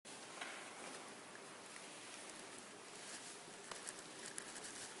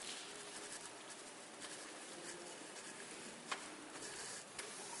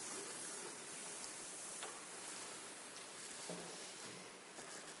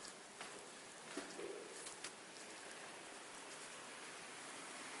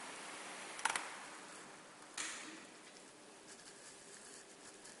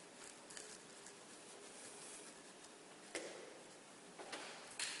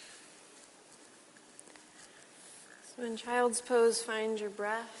So in child's pose, find your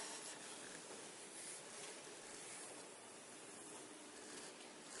breath.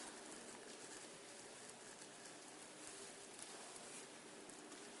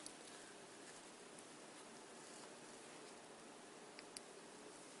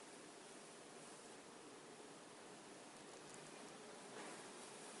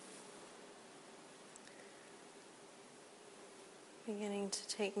 Beginning to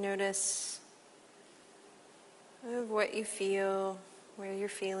take notice of what you feel, where you're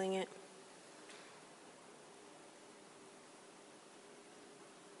feeling it.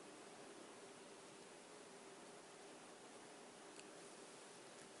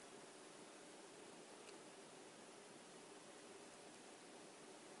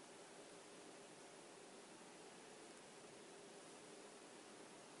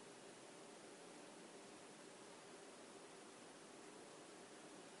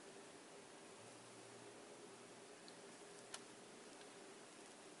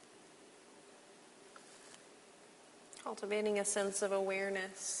 Cultivating a sense of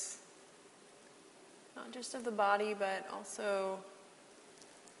awareness, not just of the body, but also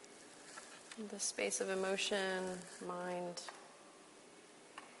the space of emotion, mind.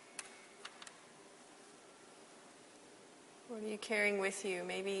 What are you carrying with you?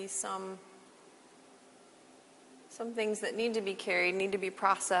 Maybe some things that need to be carried, need to be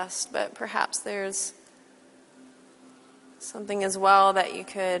processed, but perhaps there's something as well that you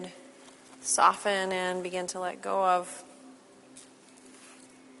could soften and begin to let go of.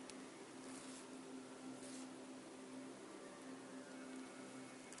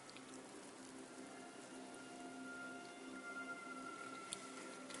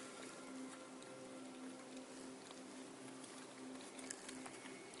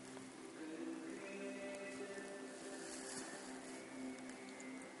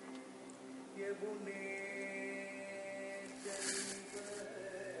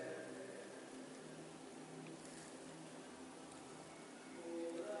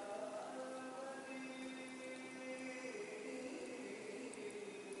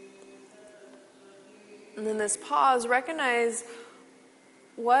 And in this pause, recognize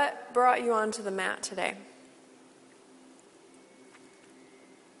what brought you onto the mat today.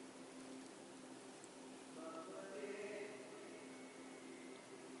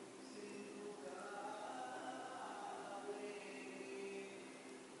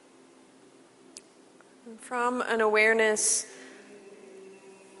 And from an awareness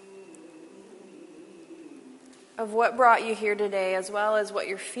of what brought you here today, as well as what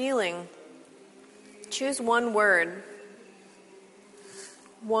you're feeling, choose one word,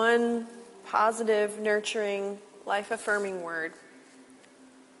 one positive, nurturing, life-affirming word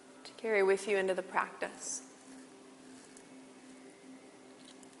to carry with you into the practice.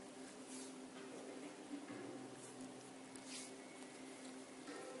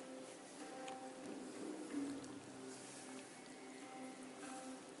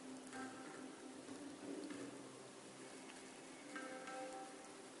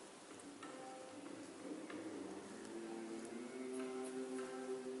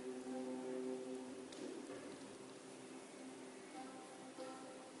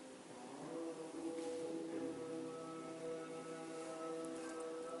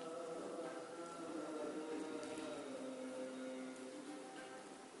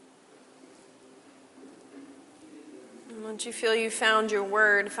 Once you feel you found your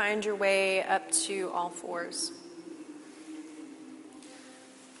word, find your way up to all fours.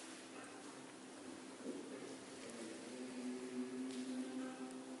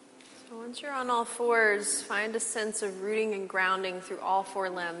 So once you're on all fours, find a sense of rooting and grounding through all four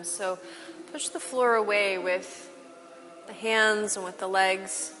limbs. So push the floor away with the hands and with the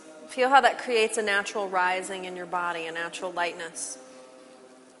legs. Feel how that creates a natural rising in your body, a natural lightness.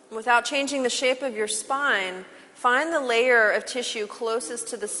 Without changing the shape of your spine, find the layer of tissue closest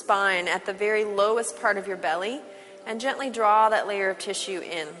to the spine at the very lowest part of your belly and gently draw that layer of tissue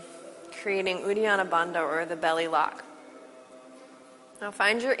in, creating Uddiyana Bandha, or the belly lock. Now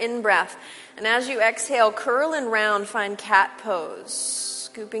find your in-breath, and as you exhale, curl and round, find cat pose,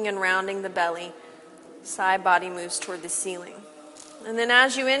 scooping and rounding the belly. Side body moves toward the ceiling. And then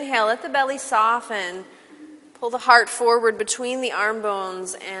as you inhale, let the belly soften. Pull the heart forward between the arm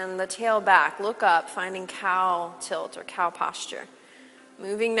bones and the tail back. Look up, finding cow tilt or cow posture.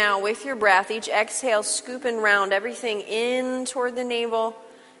 Moving now with your breath. Each exhale, scoop and round everything in toward the navel.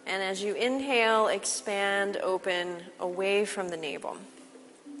 And as you inhale, expand, open, away from the navel.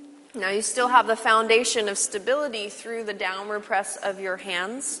 Now you still have the foundation of stability through the downward press of your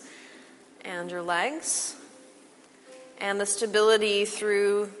hands and your legs. And the stability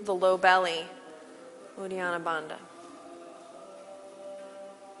through the low belly. Uddiyana Bandha.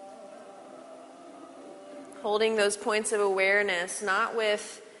 Holding those points of awareness, not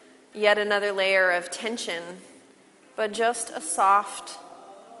with yet another layer of tension, but just a soft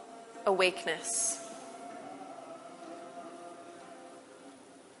awakeness.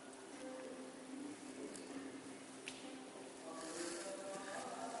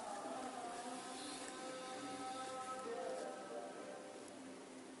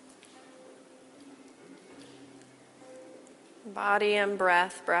 Body and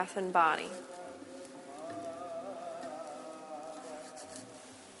breath, breath and body.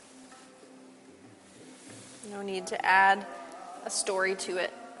 No need to add a story to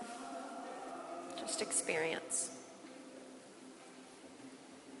it. Just experience.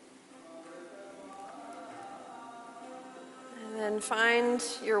 And then find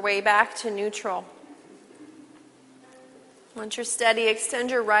your way back to neutral. Once you're steady,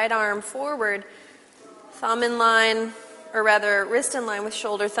 extend your right arm forward, thumb in line, or rather wrist in line with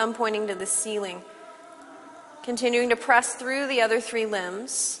shoulder, thumb pointing to the ceiling. Continuing to press through the other three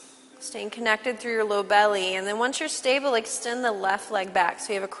limbs, staying connected through your low belly. And then once you're stable, extend the left leg back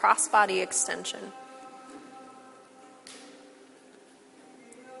so you have a cross-body extension.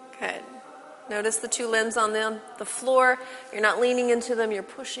 Good. Notice the two limbs on the floor. You're not leaning into them, you're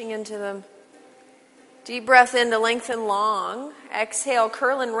pushing into them. Deep breath in to lengthen long. Exhale,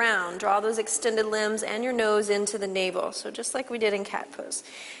 curl and round. Draw those extended limbs and your nose into the navel. So just like we did in cat pose.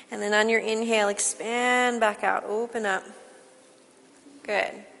 And then on your inhale, expand back out. Open up.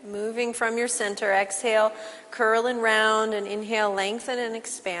 Good. Moving from your center. Exhale, curl and round. And inhale, lengthen and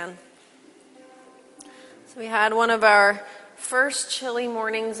expand. So we had one of our first chilly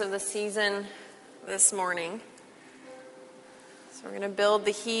mornings of the season this morning. So we're going to build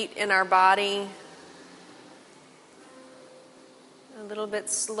the heat in our body a little bit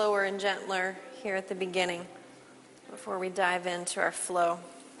slower and gentler here at the beginning before we dive into our flow.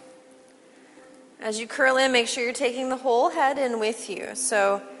 As you curl in, make sure you're taking the whole head in with you.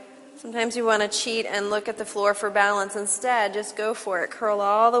 So sometimes you want to cheat and look at the floor for balance. Instead, just go for it. Curl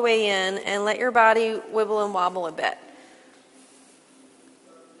all the way in and let your body wibble and wobble a bit.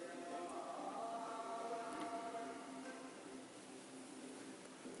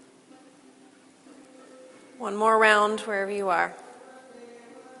 One more round wherever you are.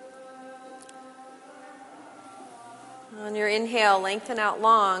 On your inhale, lengthen out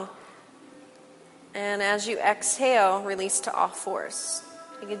long. And as you exhale, release to all fours.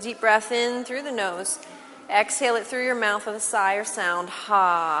 Take a deep breath in through the nose. Exhale it through your mouth with a sigh or sound.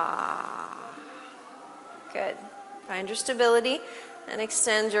 Ha. Good. Find your stability and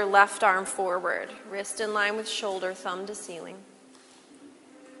extend your left arm forward. Wrist in line with shoulder, thumb to ceiling.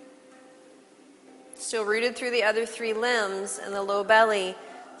 Still rooted through the other three limbs and the low belly.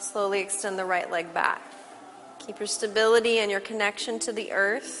 Slowly extend the right leg back. Keep your stability and your connection to the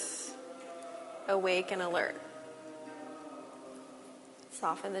earth awake and alert.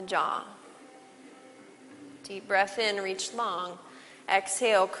 Soften the jaw. Deep breath in, reach long.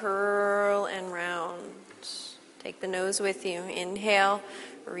 Exhale, curl and round. Take the nose with you. Inhale,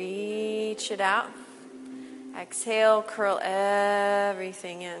 reach it out. Exhale, curl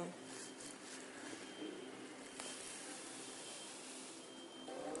everything in.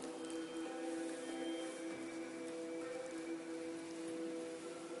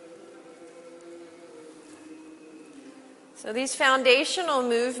 So these foundational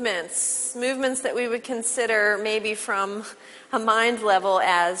movements that we would consider maybe from a mind level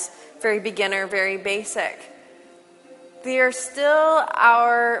as very beginner, very basic, they are still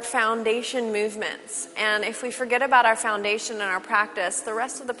our foundation movements. And if we forget about our foundation and our practice, the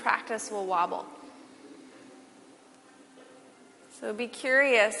rest of the practice will wobble. So be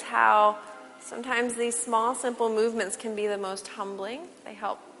curious how sometimes these small, simple movements can be the most humbling. They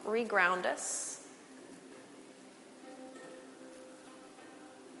help reground us.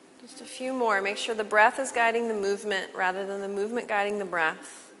 Just a few more. Make sure the breath is guiding the movement rather than the movement guiding the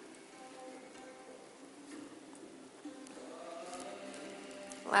breath.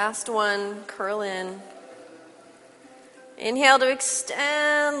 Last one, curl in. Inhale to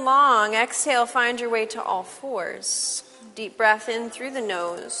extend long. Exhale, find your way to all fours. Deep breath in through the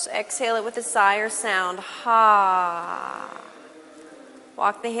nose. Exhale it with a sigh or sound. Ha.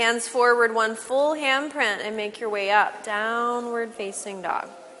 Walk the hands forward, one full handprint, and make your way up. Downward facing dog.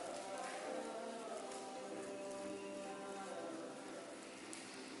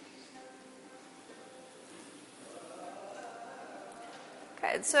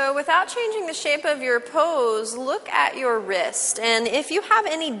 Good. So without changing the shape of your pose, look at your wrist. And if you have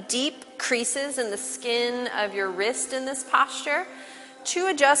any deep creases in the skin of your wrist in this posture, 2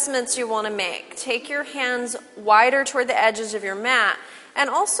 adjustments you want to make. Take your hands wider toward the edges of your mat And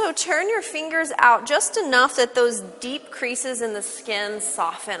also turn your fingers out just enough that those deep creases in the skin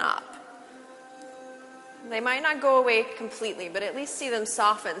soften up. They might not go away completely, but at least see them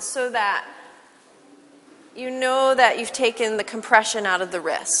soften so that you know that you've taken the compression out of the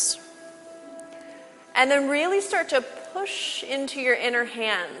wrist. And then really start to push into your inner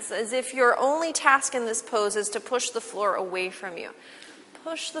hands as if your only task in this pose is to push the floor away from you.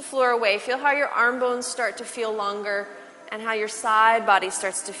 Push the floor away. Feel how your arm bones start to feel longer and how your side body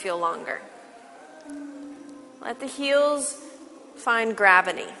starts to feel longer. Let the heels find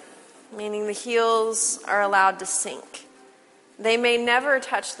gravity, meaning the heels are allowed to sink. They may never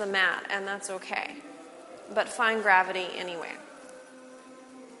touch the mat, and that's okay, but find gravity anyway.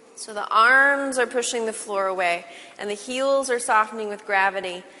 So the arms are pushing the floor away, and the heels are softening with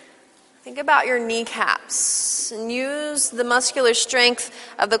gravity. Think about your kneecaps, and use the muscular strength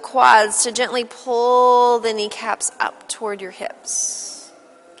of the quads to gently pull the kneecaps up toward your hips,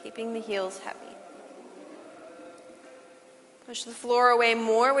 keeping the heels heavy. Push the floor away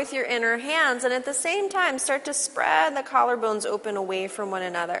more with your inner hands, and at the same time, start to spread the collarbones open away from one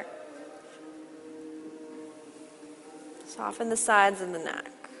another. Soften the sides of the neck.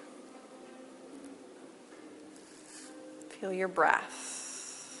 Feel your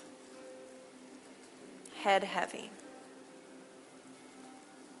breath. Head heavy.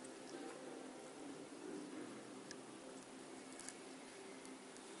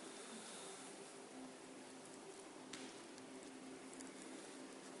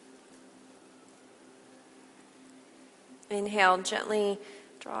 Inhale, gently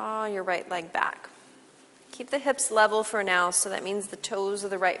draw your right leg back. Keep the hips level for now, so that means the toes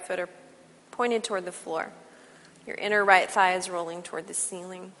of the right foot are pointed toward the floor. Your inner right thigh is rolling toward the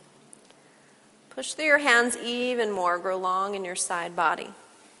ceiling. Push through your hands even more. Grow long in your side body.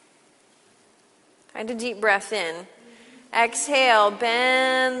 Find a deep breath in. Exhale,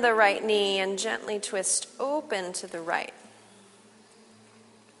 bend the right knee and gently twist open to the right.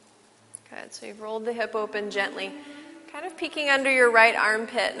 Good. So you've rolled the hip open gently, kind of peeking under your right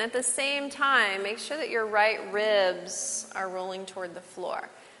armpit. And at the same time, make sure that your right ribs are rolling toward the floor.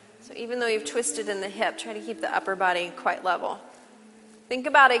 So even though you've twisted in the hip, try to keep the upper body quite level. Think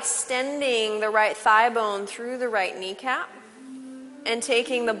about extending the right thigh bone through the right kneecap and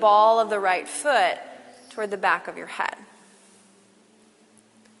taking the ball of the right foot toward the back of your head.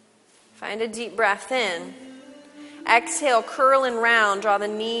 Find a deep breath in. Exhale, curl and round. Draw the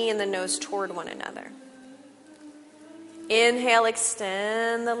knee and the nose toward one another. Inhale,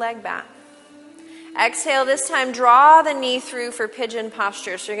 extend the leg back. Exhale, this time draw the knee through for pigeon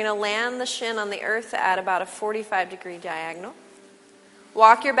posture. So you're going to land the shin on the earth at about a 45-degree diagonal.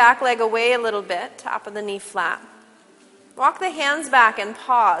 Walk your back leg away a little bit, top of the knee flat. Walk the hands back and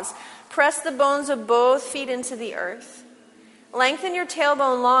pause. Press the bones of both feet into the earth. Lengthen your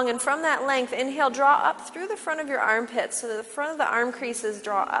tailbone long, and from that length, inhale, draw up through the front of your armpits so that the front of the arm creases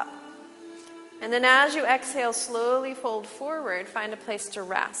draw up. And then as you exhale, slowly fold forward, find a place to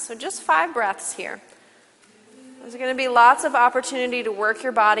rest. So just 5 breaths here. There's going to be lots of opportunity to work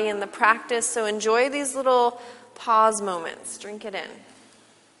your body in the practice, so enjoy these little pause moments. Drink it in.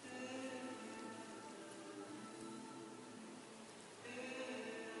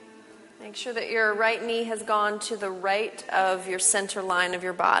 Make sure that your right knee has gone to the right of your center line of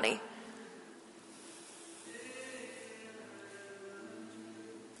your body.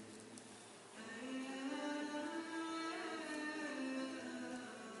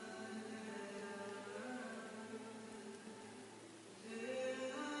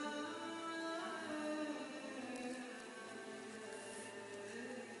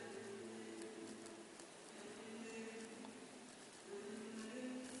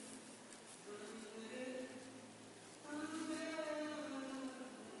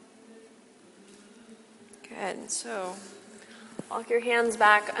 Good. So walk your hands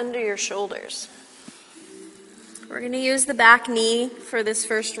back under your shoulders. We're going to use the back knee for this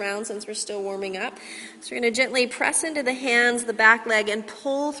first round since we're still warming up. So we're going to gently press into the hands, the back leg, and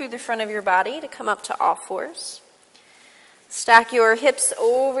pull through the front of your body to come up to all fours. Stack your hips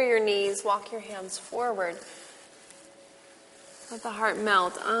over your knees. Walk your hands forward. Let the heart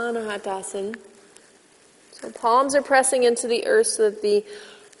melt. Anahatasana. So palms are pressing into the earth so that the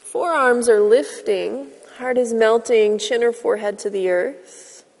forearms are lifting. Heart is melting, chin or forehead to the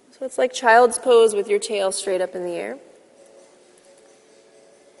earth. So it's like child's pose with your tail straight up in the air.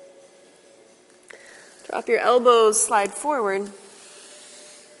 Drop your elbows, slide forward.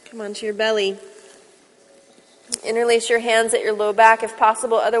 Come onto your belly. Interlace your hands at your low back if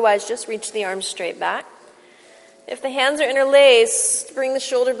possible. Otherwise, just reach the arms straight back. If the hands are interlaced, bring the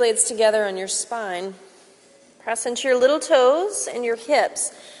shoulder blades together on your spine. Press into your little toes and your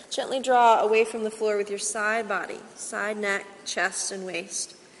hips. Gently draw away from the floor with your side body, side neck, chest, and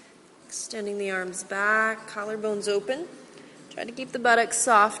waist. Extending the arms back, collarbones open. Try to keep the buttocks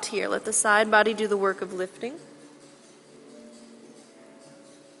soft here. Let the side body do the work of lifting.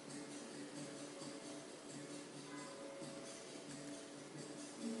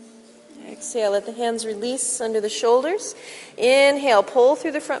 Exhale, let the hands release under the shoulders. Inhale, pull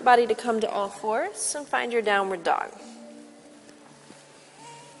through the front body to come to all fours and find your downward dog.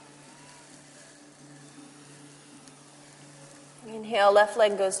 Inhale, left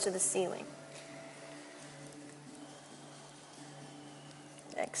leg goes to the ceiling.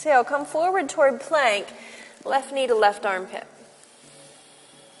 Exhale, come forward toward plank, left knee to left armpit.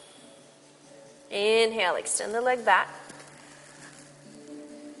 Inhale, extend the leg back.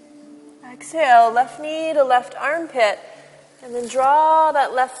 Exhale, left knee to left armpit, and then draw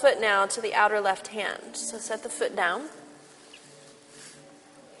that left foot now to the outer left hand. So set the foot down.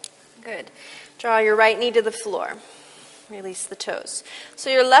 Good. Draw your right knee to the floor. Release the toes. So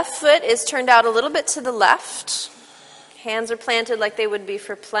your left foot is turned out a little bit to the left. Hands are planted like they would be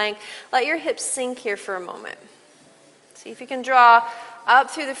for plank. Let your hips sink here for a moment. See if you can draw up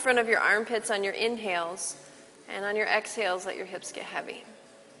through the front of your armpits on your inhales, and on your exhales, let your hips get heavy.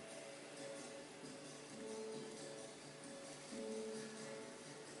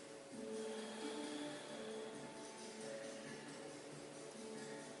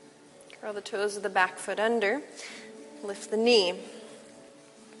 Curl the toes of the back foot under. Lift the knee.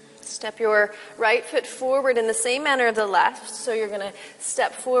 Step your right foot forward in the same manner of the left. So you're going to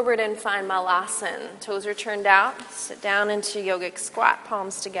step forward and find Malasana. Toes are turned out. Sit down into yogic squat,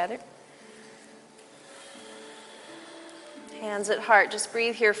 palms together. Hands at heart. Just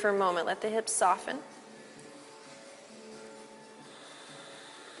breathe here for a moment. Let the hips soften.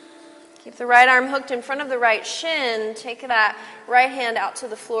 Keep the right arm hooked in front of the right shin. Take that right hand out to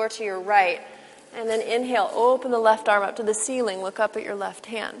the floor to your right. And then inhale, open the left arm up to the ceiling. Look up at your left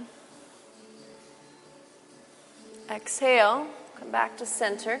hand. Exhale, come back to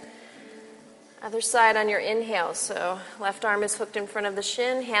center. Other side on your inhale. So left arm is hooked in front of the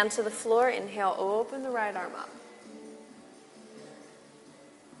shin, hand to the floor. Inhale, open the right arm up.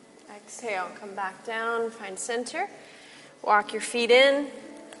 Exhale, come back down, find center. Walk your feet in.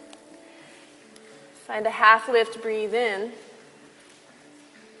 Find a half lift, breathe in.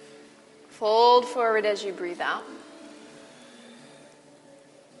 Fold forward as you breathe out.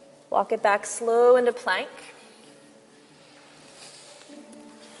 Walk it back slow into plank.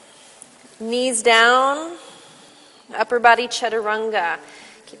 Knees down, upper body chaturanga.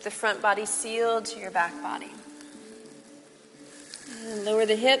 Keep the front body sealed to your back body. And lower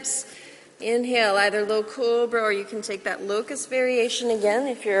the hips. Inhale, either low cobra or you can take that locust variation again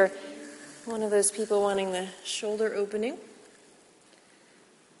if you're one of those people wanting the shoulder opening.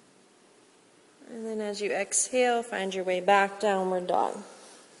 And then as you exhale, find your way back, downward dog.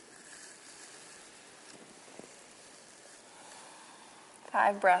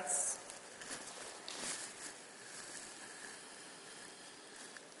 Five breaths.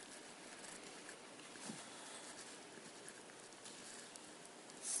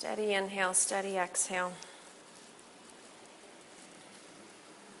 Steady inhale, steady exhale.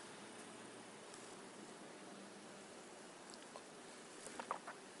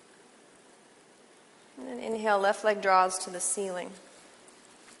 And then inhale, left leg draws to the ceiling.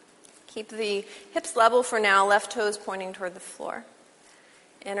 Keep the hips level for now, left toes pointing toward the floor.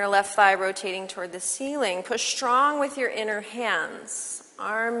 Inner left thigh rotating toward the ceiling. Push strong with your inner hands.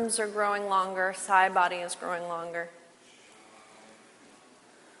 Arms are growing longer, side body is growing longer.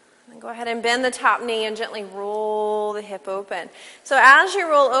 And go ahead and bend the top knee and gently roll the hip open. So as you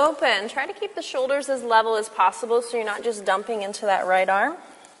roll open, try to keep the shoulders as level as possible so you're not just dumping into that right arm.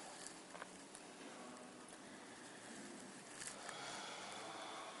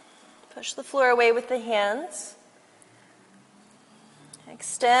 Push the floor away with the hands.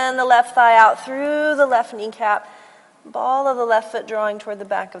 Extend the left thigh out through the left kneecap. Ball of the left foot drawing toward the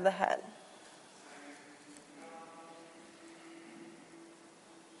back of the head.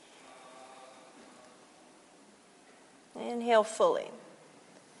 Inhale fully.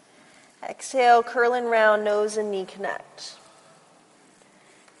 Exhale, curl and round, nose and knee connect.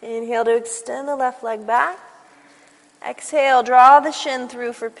 Inhale to extend the left leg back. Exhale, draw the shin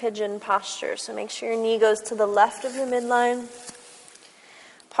through for pigeon posture. So make sure your knee goes to the left of your midline.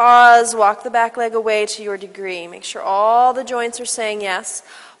 Pause, walk the back leg away to your degree. Make sure all the joints are saying yes.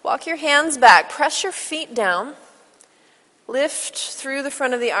 Walk your hands back, press your feet down. Lift through the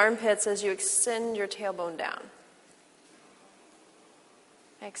front of the armpits as you extend your tailbone down.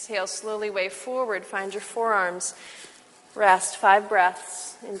 Exhale, slowly wave forward. Find your forearms. Rest 5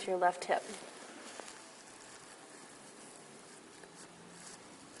 breaths into your left hip.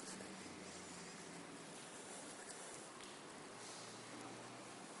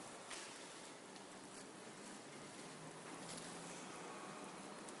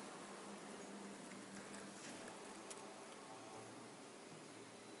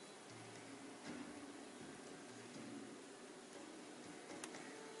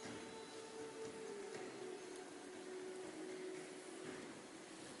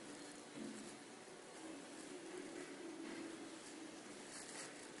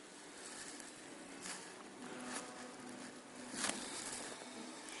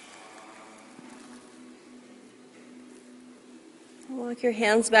 Walk your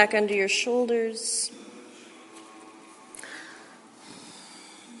hands back under your shoulders.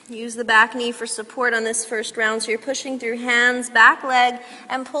 Use the back knee for support on this first round. So you're pushing through hands, back leg,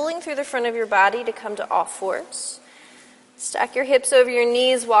 and pulling through the front of your body to come to all fours. Stack your hips over your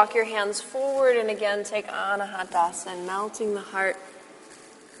knees, walk your hands forward, and again take Anahatassana, melting the heart.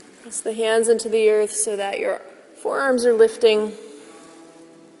 Press the hands into the earth so that your forearms are lifting.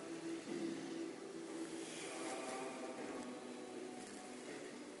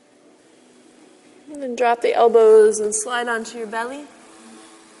 And then drop the elbows and slide onto your belly.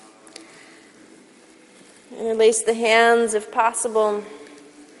 Interlace the hands if possible.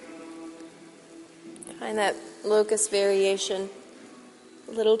 Find that locust variation.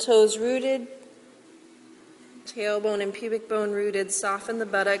 Little toes rooted. Tailbone and pubic bone rooted. Soften the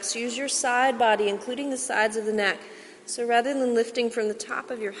buttocks. Use your side body, including the sides of the neck. So rather than lifting from the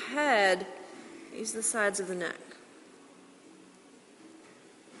top of your head, use the sides of the neck.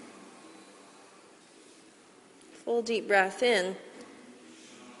 Full deep breath in.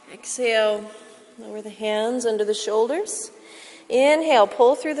 Exhale, lower the hands under the shoulders. Inhale,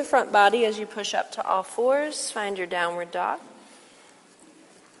 pull through the front body as you push up to all fours. Find your downward dog.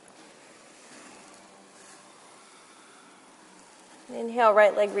 Inhale,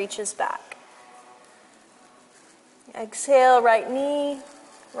 right leg reaches back. Exhale, right knee,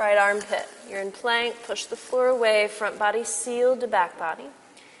 right armpit. You're in plank, push the floor away, front body sealed to back body.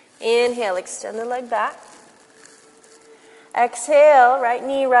 Inhale, extend the leg back. Exhale, right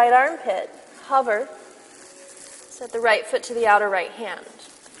knee, right armpit. Hover. Set the right foot to the outer right hand.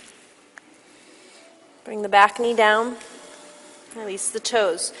 Bring the back knee down. Release the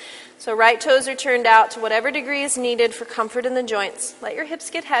toes. So right toes are turned out to whatever degree is needed for comfort in the joints. Let your hips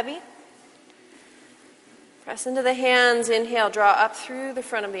get heavy. Press into the hands. Inhale, draw up through the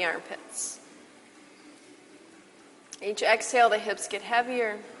front of the armpits. Each exhale, the hips get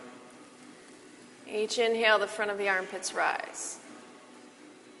heavier. Each inhale, the front of the armpits rise.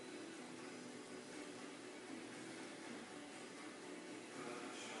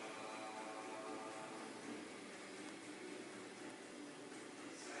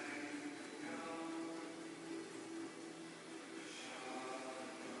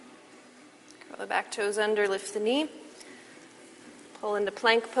 Curl the back toes under, lift the knee. Pull into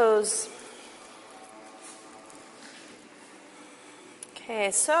plank pose.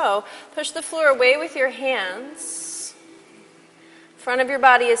 Okay, so push the floor away with your hands. Front of your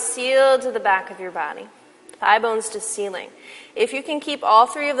body is sealed to the back of your body. Thigh bones to ceiling. If you can keep all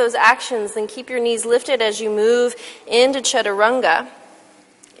 3 of those actions, then keep your knees lifted as you move into Chaturanga.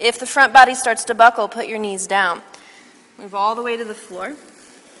 If the front body starts to buckle, put your knees down. Move all the way to the floor.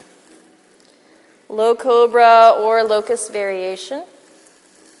 Low cobra or locust variation.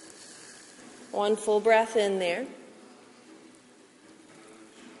 1 full breath in there.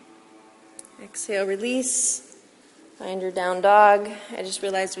 Exhale, release. Find your down dog. I just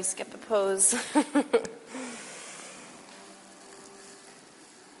realized we skipped a pose.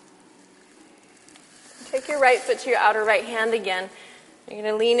 Take your right foot to your outer right hand again. You're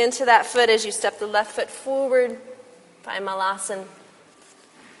going to lean into that foot as you step the left foot forward. Find Malasana.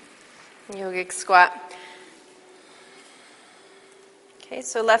 Yogic squat. Okay,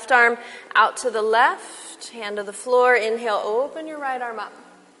 so left arm out to the left, hand to the floor. Inhale, open your right arm up.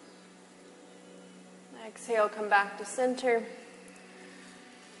 Exhale, come back to center.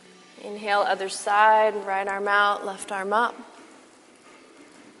 Inhale, other side, right arm out, left arm up.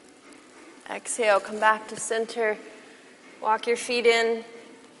 Exhale, come back to center. Walk your feet in.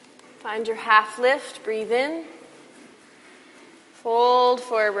 Find your half lift, breathe in. Fold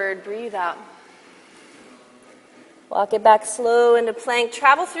forward, breathe out. Walk it back slow into plank.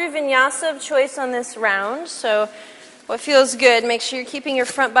 Travel through vinyasa of choice on this round. So what feels good, make sure you're keeping your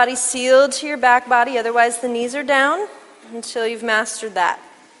front body sealed to your back body. Otherwise, the knees are down until you've mastered that.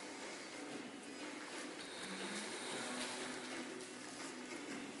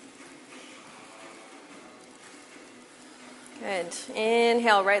 Good.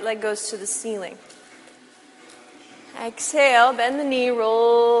 Inhale, right leg goes to the ceiling. Exhale, bend the knee,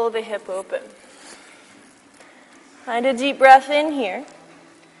 roll the hip open. Find a deep breath in here.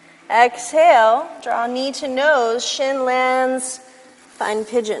 Exhale, draw knee to nose, shin lands, find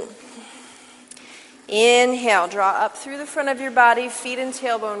pigeon. Inhale, draw up through the front of your body, feet and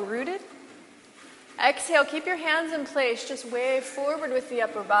tailbone rooted. Exhale, keep your hands in place, just wave forward with the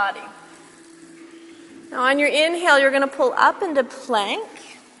upper body. Now on your inhale, you're going to pull up into plank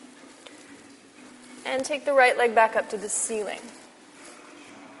and take the right leg back up to the ceiling.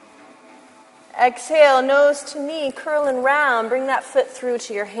 Exhale, nose to knee, curl and round. Bring that foot through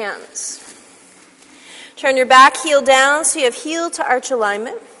to your hands. Turn your back heel down so you have heel to arch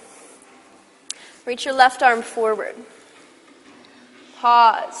alignment. Reach your left arm forward.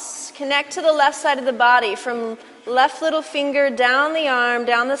 Pause. Connect to the left side of the body from left little finger down the arm,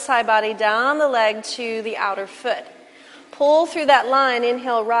 down the side body, down the leg to the outer foot. Pull through that line.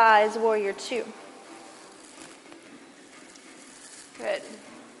 Inhale, rise, warrior two. Good.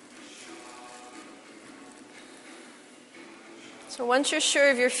 So once you're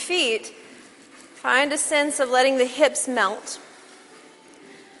sure of your feet, find a sense of letting the hips melt.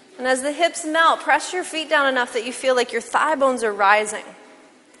 And as the hips melt, press your feet down enough that you feel like your thigh bones are rising.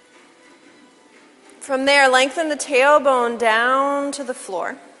 From there, lengthen the tailbone down to the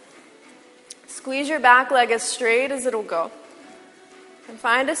floor. Squeeze your back leg as straight as it'll go. And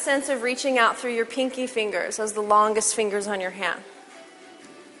find a sense of reaching out through your pinky fingers as the longest fingers on your hand.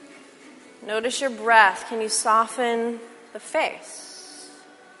 Notice your breath. Can you soften the face?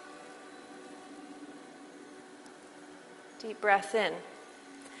 Deep breath in.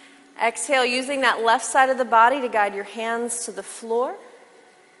 Exhale, using that left side of the body to guide your hands to the floor.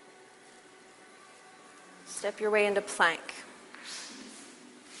 Step your way into plank.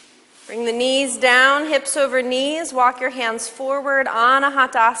 Bring the knees down, hips over knees. Walk your hands forward,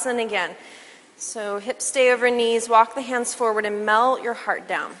 Anahatasana again. So hips stay over knees, walk the hands forward and melt your heart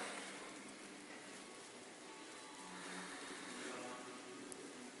down.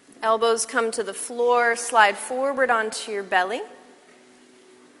 Elbows come to the floor, slide forward onto your belly.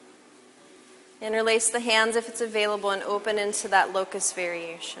 Interlace the hands if it's available and open into that locust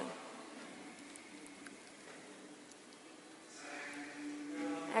variation.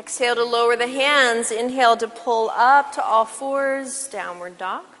 Exhale to lower the hands. Inhale to pull up to all fours, downward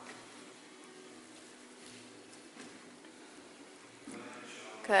dog.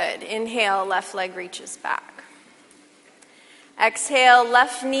 Good. Inhale, left leg reaches back. Exhale,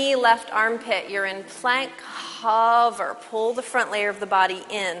 left knee, left armpit. You're in plank, hover. Pull the front layer of the body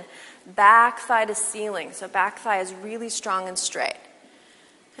in. Back thigh to ceiling. So back thigh is really strong and straight.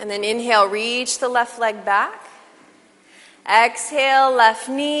 And then inhale, reach the left leg back. Exhale, left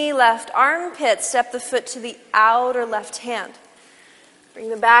knee, left armpit. Step the foot to the outer left hand. Bring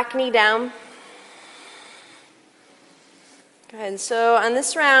the back knee down. Good. So on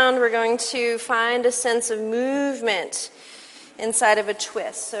this round, we're going to find a sense of movement inside of a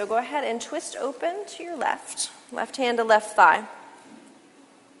twist. So go ahead and twist open to your left. Left hand to left thigh.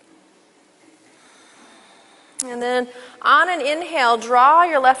 And then on an inhale, draw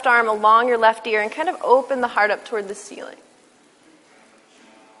your left arm along your left ear and kind of open the heart up toward the ceiling.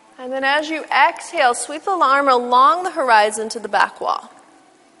 And then as you exhale, sweep the arm along the horizon to the back wall.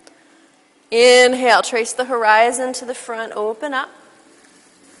 Inhale, trace the horizon to the front, open up.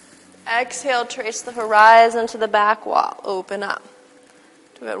 Exhale, trace the horizon to the back wall, open up.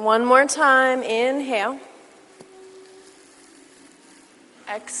 Do it one more time. Inhale.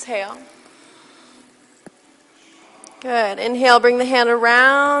 Exhale. Good. Inhale, bring the hand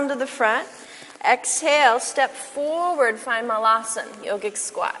around to the front. Exhale, step forward, find Malasana, yogic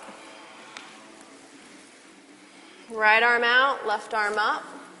squat. Right arm out, left arm up.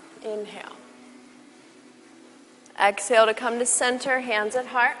 Inhale. Exhale to come to center, hands at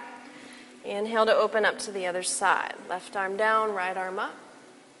heart. Inhale to open up to the other side. Left arm down, right arm up.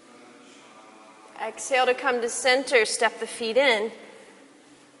 Exhale to come to center, step the feet in.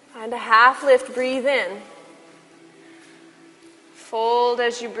 Find a half lift, breathe in. Fold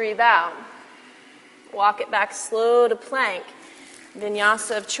as you breathe out. Walk it back slow to plank.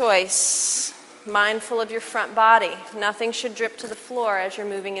 Vinyasa of choice. Mindful of your front body. Nothing should drip to the floor as you're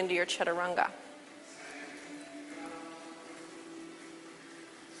moving into your chaturanga.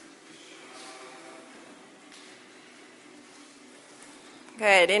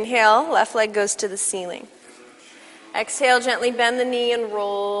 Good. Inhale, left leg goes to the ceiling. Exhale, gently bend the knee and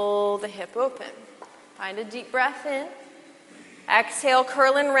roll the hip open. Find a deep breath in. Exhale,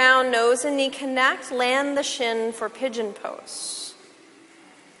 curl and round, nose and knee connect. Land the shin for pigeon pose.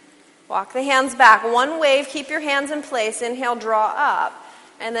 Walk the hands back. One wave, keep your hands in place. Inhale, draw up.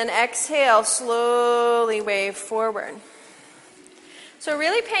 And then exhale, slowly wave forward. So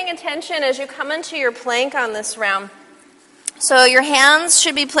really paying attention as you come into your plank on this round. So your hands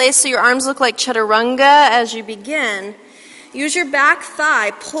should be placed so your arms look like chaturanga as you begin. Use your back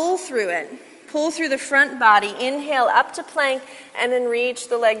thigh, pull through it. Pull through the front body. Inhale up to plank and then reach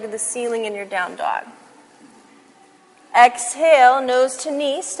the leg to the ceiling in your down dog. Exhale, nose to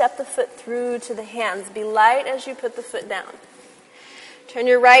knee, step the foot through to the hands. Be light as you put the foot down. Turn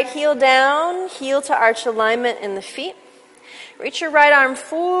your right heel down, heel to arch alignment in the feet. Reach your right arm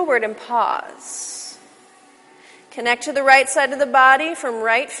forward and pause. Connect to the right side of the body from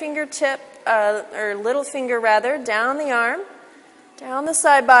right fingertip, or little finger rather, down the arm, down the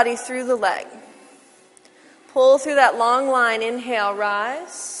side body through the leg. Pull through that long line. Inhale,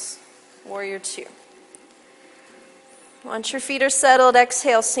 rise. Warrior two. Once your feet are settled,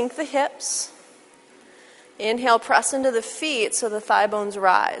 exhale, sink the hips. Inhale, press into the feet so the thigh bones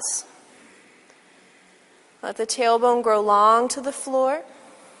rise. Let the tailbone grow long to the floor.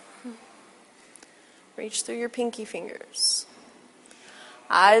 Reach through your pinky fingers.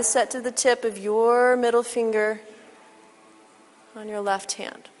 Eyes set to the tip of your middle finger on your left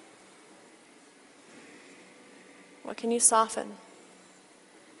hand. What can you soften?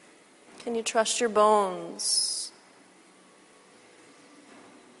 Can you trust your bones?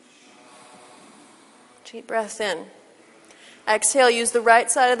 Deep breath in. Exhale, use the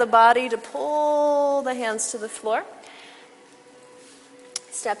right side of the body to pull the hands to the floor.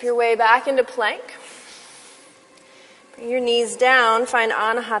 Step your way back into plank. Bring your knees down, find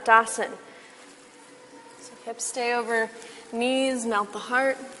Anahatasana. So hips stay over knees, melt the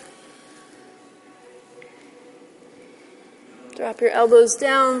heart. Drop your elbows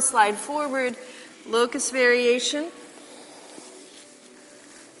down, slide forward, locust variation.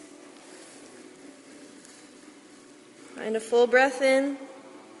 Find a full breath in.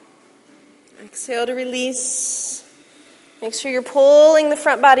 Exhale to release. Make sure you're pulling the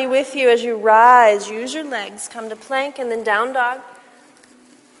front body with you as you rise. Use your legs. Come to plank and then down dog.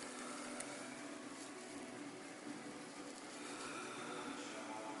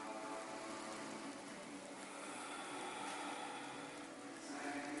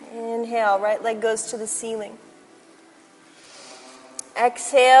 Inhale, right leg goes to the ceiling.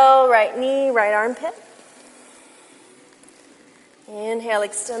 Exhale, right knee, right armpit. Inhale,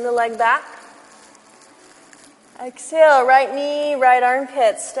 extend the leg back. Exhale, right knee, right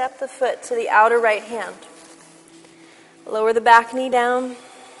armpit. Step the foot to the outer right hand. Lower the back knee down.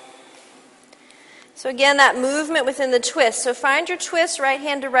 So again, that movement within the twist. So find your twist, right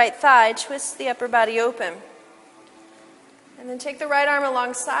hand to right thigh. Twist the upper body open. And then take the right arm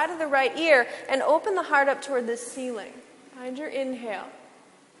alongside of the right ear and open the heart up toward the ceiling. Find your inhale.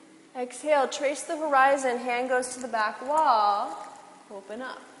 Exhale, trace the horizon. Hand goes to the back wall. Open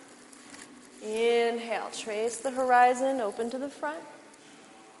up. Inhale, trace the horizon, open to the front.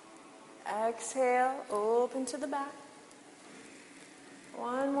 Exhale, open to the back.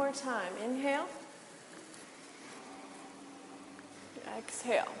 One more time. Inhale.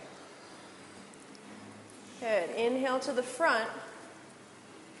 Exhale. Good. Inhale to the front.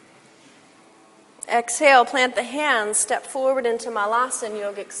 Exhale, plant the hands, step forward into Malasana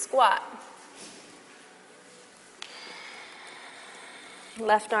yogic squat.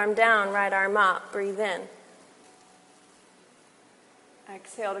 Left arm down, right arm up. Breathe in.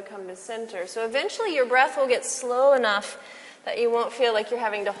 Exhale to come to center. So eventually your breath will get slow enough that you won't feel like you're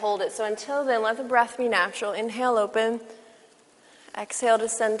having to hold it. So until then, let the breath be natural. Inhale, open. Exhale to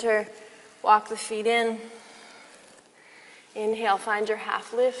center. Walk the feet in. Inhale, find your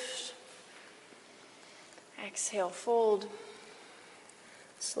half lift. Exhale, fold.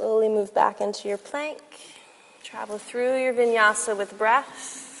 Slowly move back into your plank. Travel through your vinyasa with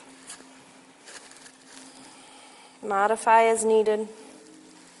breath. Modify as needed.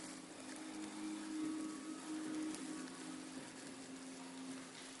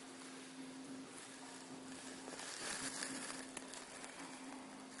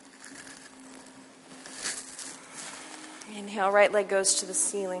 Inhale, right leg goes to the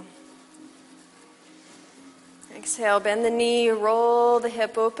ceiling. Exhale, bend the knee, roll the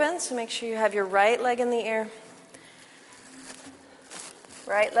hip open. So make sure you have your right leg in the air.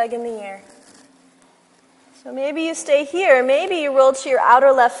 Right leg in the air. So maybe you stay here. Maybe you roll to your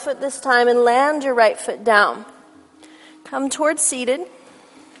outer left foot this time and land your right foot down. Come towards seated.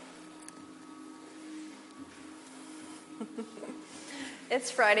 It's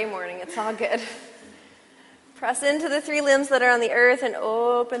Friday morning. It's all good. Press into the three limbs that are on the earth and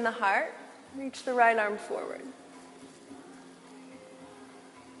open the heart. Reach the right arm forward.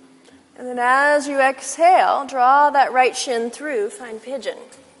 And then as you exhale, draw that right shin through, find pigeon.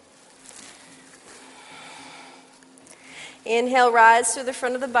 Inhale, rise through the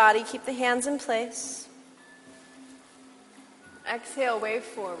front of the body, keep the hands in place. Exhale, wave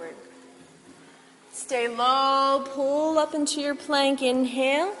forward. Stay low, pull up into your plank,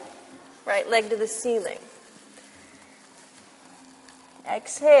 inhale, right leg to the ceiling.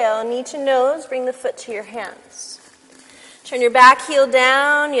 Exhale, knee to nose, bring the foot to your hands. Turn your back heel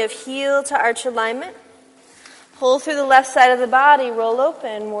down, you have heel to arch alignment. Pull through the left side of the body, roll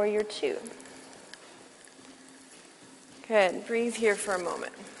open, warrior two. Good, breathe here for a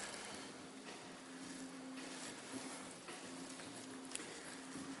moment.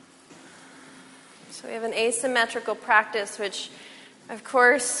 So we have an asymmetrical practice, which of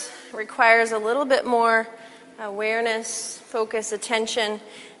course requires a little bit more awareness, focus, attention,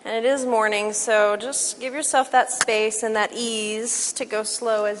 and it is morning, so just give yourself that space and that ease to go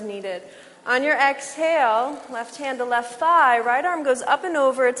slow as needed. On your exhale, left hand to left thigh, right arm goes up and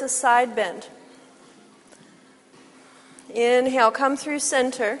over, it's a side bend. Inhale, come through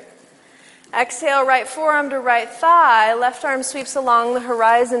center. Exhale, right forearm to right thigh, left arm sweeps along the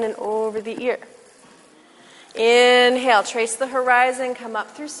horizon and over the ear. Inhale, trace the horizon, come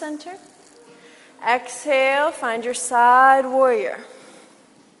up through center. Exhale, find your side warrior.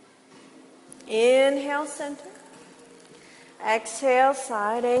 Inhale, center. Exhale,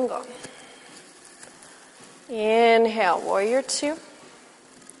 side angle. Inhale, warrior two.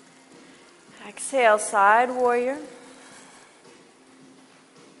 Exhale, side warrior.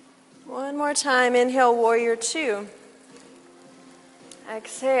 One more time, inhale, warrior two.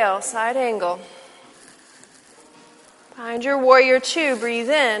 Exhale, side angle. Find your warrior two, breathe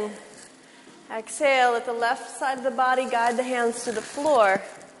in. Exhale, let the left side of the body guide the hands to the floor.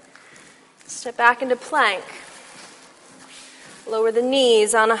 Step back into plank. Lower the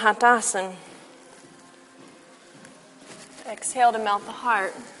knees, Anahatasana. Exhale to melt the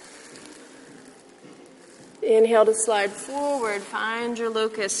heart. Inhale to slide forward, find your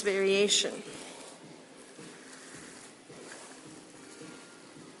locust variation.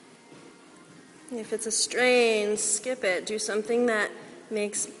 If it's a strain, skip it. Do something that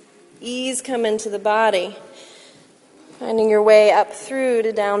makes ease come into the body. Finding your way up through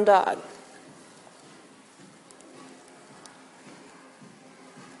to down dog.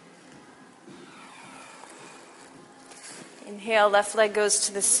 Inhale, left leg goes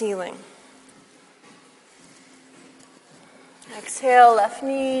to the ceiling. Exhale, left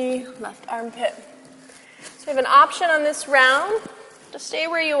knee, left armpit. So you have an option on this round to stay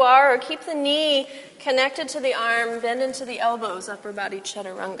where you are or keep the knee connected to the arm, bend into the elbows, upper body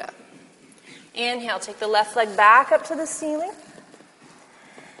chaturanga. Inhale, take the left leg back up to the ceiling.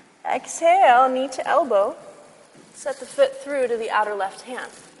 Exhale, knee to elbow. Set the foot through to the outer left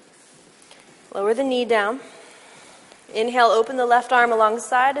hand. Lower the knee down. Inhale, open the left arm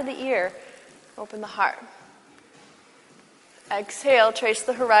alongside of the ear. Open the heart. Exhale, trace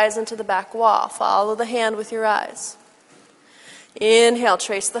the horizon to the back wall. Follow the hand with your eyes. Inhale,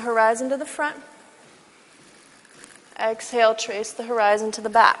 trace the horizon to the front. Exhale, trace the horizon to the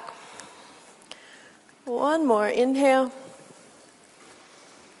back. One more. Inhale.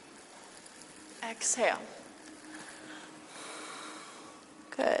 Exhale.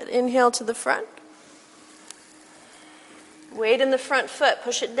 Good. Inhale to the front. Weight in the front foot.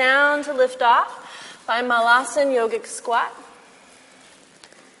 Push it down to lift off. Find Malasana, yogic squat.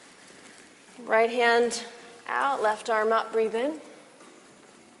 Right hand out, left arm up, breathe in.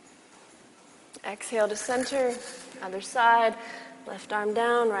 Exhale to center, other side. Left arm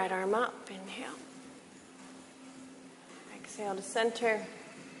down, right arm up, inhale. Exhale to center.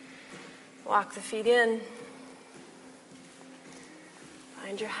 Walk the feet in.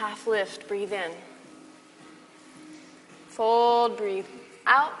 Find your half lift, breathe in. Fold, breathe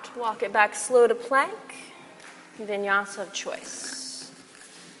out. Walk it back slow to plank. Vinyasa of choice.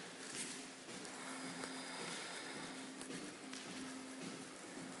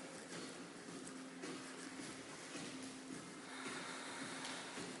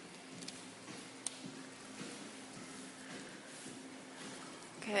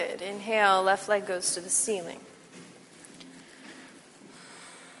 Good. Inhale, left leg goes to the ceiling.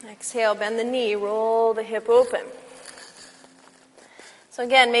 Exhale, bend the knee, roll the hip open. So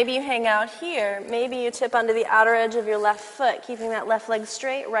again, maybe you hang out here. Maybe you tip onto the outer edge of your left foot, keeping that left leg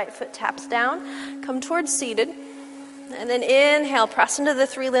straight, right foot taps down. Come towards seated. And then inhale, press into the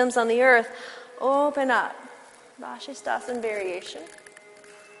three limbs on the earth. Open up. Vashisthasana variation.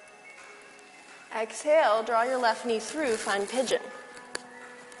 Exhale, draw your left knee through, find pigeon.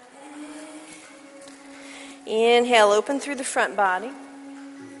 Inhale, open through the front body.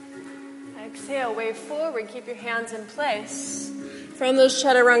 Exhale, wave forward, keep your hands in place. From those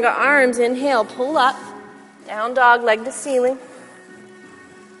chaturanga arms, inhale, pull up, down dog, leg to ceiling.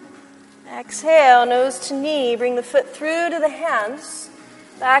 Exhale, nose to knee, bring the foot through to the hands.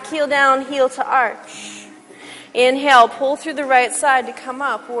 Back heel down, heel to arch. Inhale, pull through the right side to come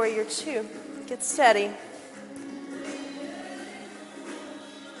up, warrior two. Get steady.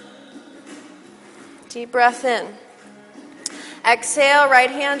 Deep breath in. Exhale, right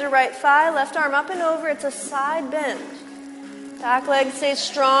hand to right thigh, left arm up and over. It's a side bend. Back leg stays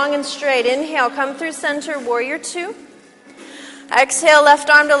strong and straight. Inhale, come through center, warrior two. Exhale, left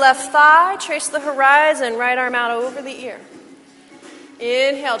arm to left thigh, trace the horizon, right arm out over the ear.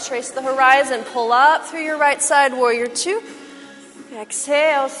 Inhale, trace the horizon, pull up through your right side, warrior two.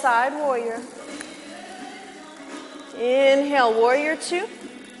 Exhale, side warrior. Inhale, warrior two.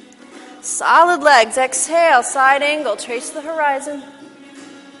 Solid legs, exhale, side angle, trace the horizon.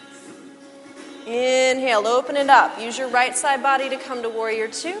 Inhale, open it up. Use your right side body to come to warrior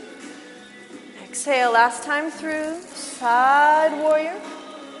two. Exhale, last time through, side warrior.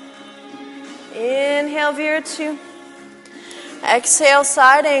 Inhale, vira two. Exhale,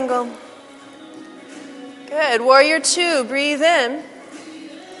 side angle. Good, warrior two, breathe in.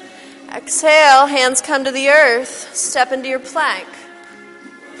 Exhale, hands come to the earth, step into your plank.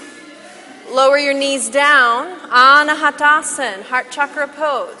 Lower your knees down, Anahatasana, heart chakra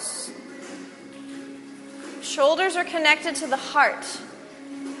pose. Shoulders are connected to the heart.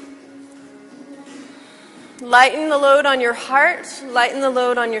 Lighten the load on your heart, lighten the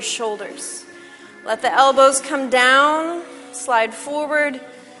load on your shoulders. Let the elbows come down, slide forward,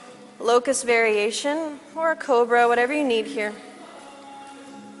 locust variation, or a cobra, whatever you need here.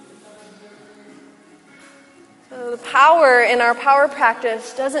 So the power in our power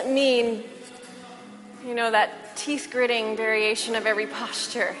practice doesn't mean, that teeth gritting variation of every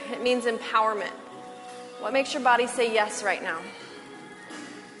posture. It means empowerment. What makes your body say yes right now?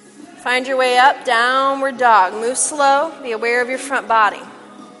 Find your way up, downward dog. Move slow, be aware of your front body.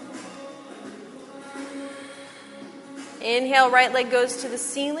 Inhale, right leg goes to the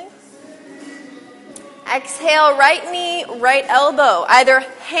ceiling. Exhale, right knee, right elbow. Either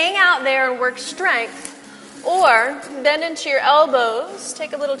hang out there and work strength, or bend into your elbows,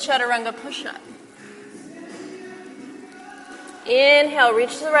 take a little chaturanga push-up. Inhale,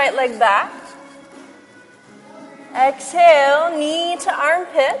 reach the right leg back. Exhale, knee to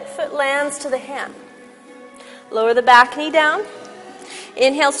armpit, foot lands to the hand. Lower the back knee down.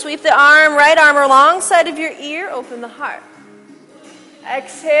 Inhale, sweep the arm, right arm alongside of your ear, open the heart.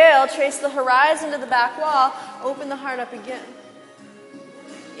 Exhale, trace the horizon to the back wall, open the heart up again.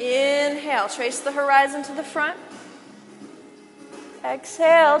 Inhale, trace the horizon to the front.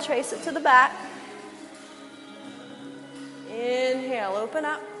 Exhale, trace it to the back. Inhale, open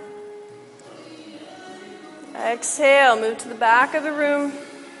up. Exhale, move to the back of the room.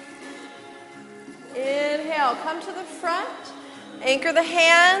 Inhale, come to the front. Anchor the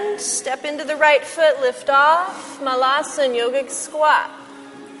hand, step into the right foot, lift off. Malasana, yogic squat.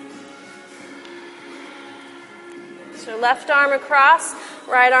 So left arm across,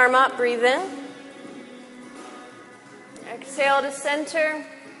 right arm up, breathe in. Exhale to center.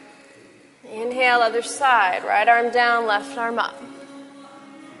 Inhale, other side. Right arm down, left arm up.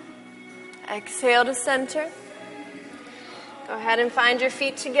 Exhale to center. Go ahead and find your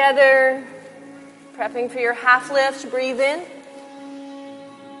feet together. Prepping for your half lift, breathe in.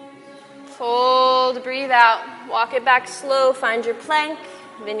 Fold, breathe out. Walk it back slow, find your plank.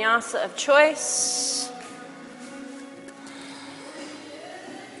 Vinyasa of choice.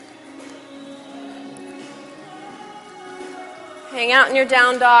 Hang out in your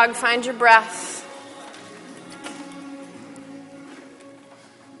down dog, find your breath.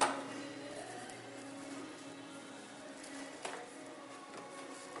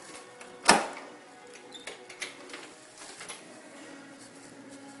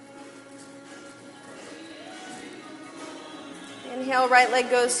 Inhale, right leg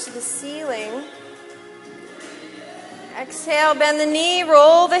goes to the ceiling. Exhale, bend the knee,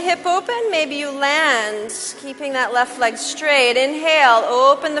 roll the hip open. Maybe you land, keeping that left leg straight. Inhale,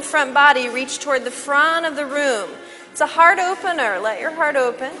 open the front body, reach toward the front of the room. It's a heart opener. Let your heart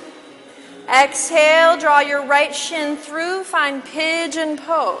open. Exhale, draw your right shin through, find pigeon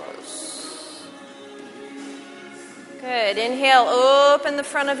pose. Good. Inhale, open the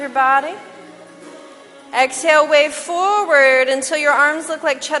front of your body. Exhale, wave forward until your arms look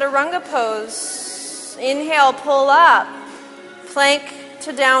like chaturanga pose. Inhale, pull up. Plank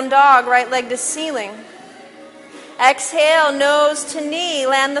to down dog, right leg to ceiling. Exhale, nose to knee.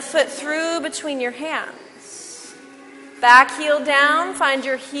 Land the foot through between your hands. Back heel down, find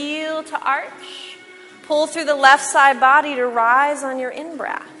your heel to arch. Pull through the left side body to rise on your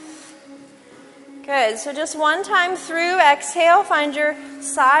in-breath. Good, so just one time through, exhale, find your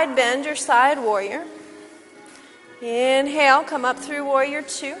side bend, your side warrior. Inhale, come up through warrior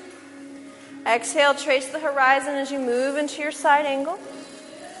two. Exhale, trace the horizon as you move into your side angle.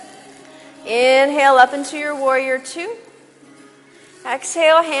 Inhale up into your warrior two.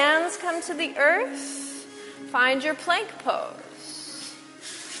 Exhale, hands come to the earth. Find your plank pose.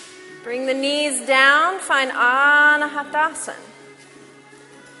 Bring the knees down, find Anahatasan.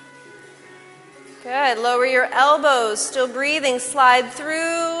 Good. Lower your elbows. Still breathing. Slide through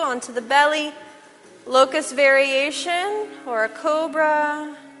onto the belly. Locust variation or a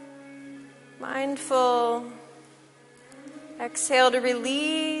cobra. Mindful. Exhale to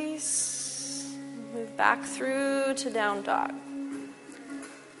release. Move back through to down dog.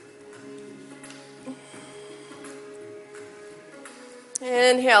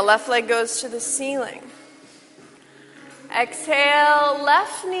 Inhale. Left leg goes to the ceiling. Exhale,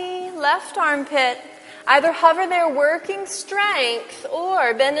 left knee, left armpit. Either hover there working strength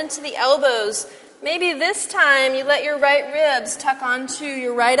or bend into the elbows. Maybe this time you let your right ribs tuck onto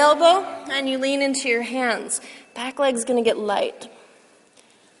your right elbow and you lean into your hands. Back leg's going to get light.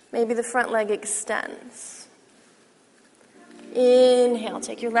 Maybe the front leg extends. Inhale,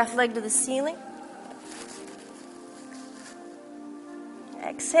 take your left leg to the ceiling.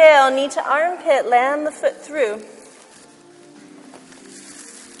 Exhale, knee to armpit, land the foot through.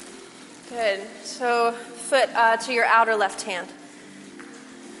 Good. So foot to your outer left hand.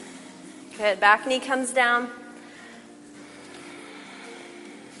 Good. Back knee comes down.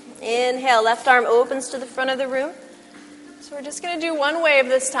 Inhale. Left arm opens to the front of the room. So we're just going to do one wave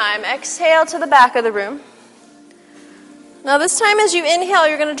this time. Exhale to the back of the room. Now this time as you inhale,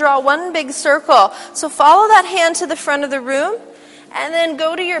 you're going to draw one big circle. So follow that hand to the front of the room and then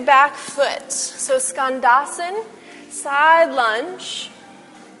go to your back foot. So Skandasana, side lunge.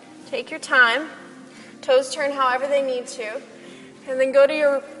 Take your time. Toes turn however they need to. And then go to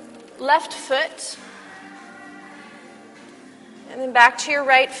your left foot. And then back to your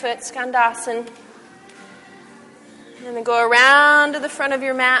right foot, Skandasana. And then go around to the front of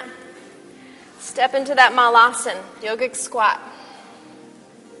your mat. Step into that Malasana, yogic squat.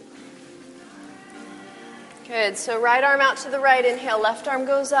 Good. So right arm out to the right. Inhale. Left arm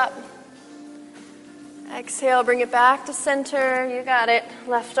goes up. Exhale, bring it back to center. You got it.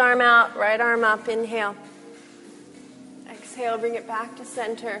 Left arm out, right arm up. Inhale. Exhale, bring it back to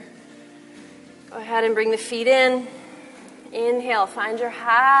center. Go ahead and bring the feet in. Inhale, find your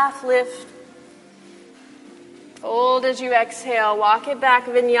half lift. Hold as you exhale. Walk it back.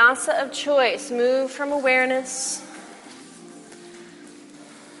 Vinyasa of choice. Move from awareness.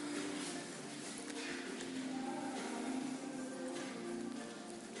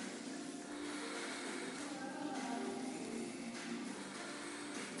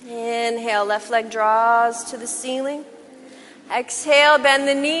 Inhale, left leg draws to the ceiling. Exhale, bend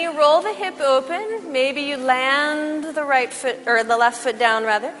the knee, roll the hip open. Maybe you land the right foot, or the left foot down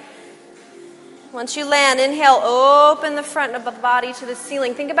rather. Once you land, inhale, open the front of the body to the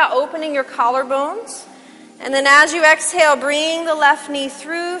ceiling. Think about opening your collarbones. And then as you exhale, bring the left knee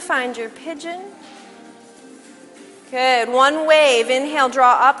through, find your pigeon. Good, one wave. Inhale,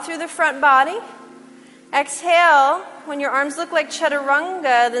 draw up through the front body. Exhale, when your arms look like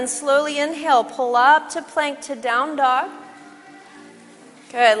chaturanga, then slowly inhale, pull up to plank to down dog.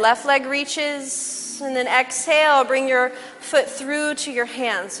 Good, left leg reaches, and then exhale, bring your foot through to your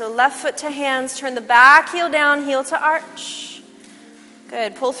hands. So left foot to hands, turn the back heel down, heel to arch.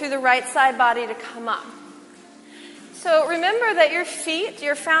 Good, pull through the right side body to come up. So remember that your feet,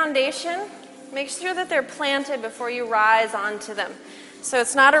 your foundation, make sure that they're planted before you rise onto them. So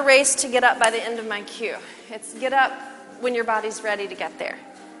it's not a race to get up by the end of my cue. It's get up when your body's ready to get there.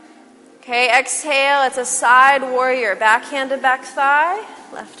 Okay, exhale. It's a side warrior. Back hand to back thigh.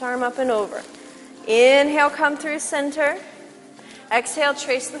 Left arm up and over. Inhale, come through center. Exhale,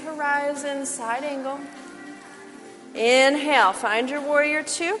 trace the horizon, side angle. Inhale, find your warrior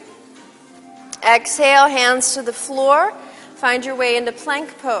two. Exhale, hands to the floor. Find your way into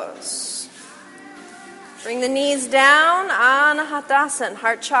plank pose. Bring the knees down, Anahatasan,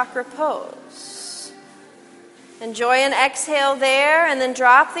 heart chakra pose. Enjoy an exhale there, and then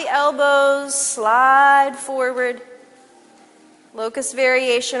drop the elbows, slide forward. Locust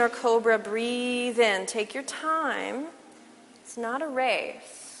variation or cobra, breathe in. Take your time. It's not a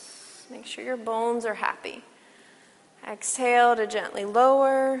race. Make sure your bones are happy. Exhale to gently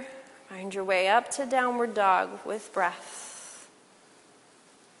lower. Find your way up to downward dog with breath.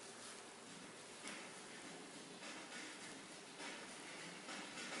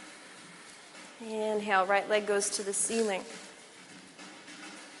 Inhale, right leg goes to the ceiling.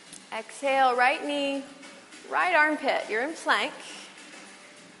 Exhale, right knee, right armpit. You're in plank.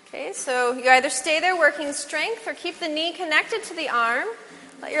 Okay, so you either stay there working strength or keep the knee connected to the arm.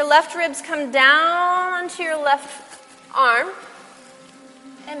 Let your left ribs come down onto your left arm.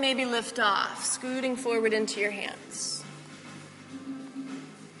 And maybe lift off, scooting forward into your hands.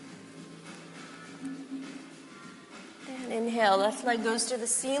 Inhale, left leg goes to the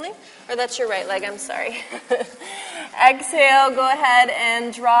ceiling, or that's your right leg, I'm sorry. Exhale, go ahead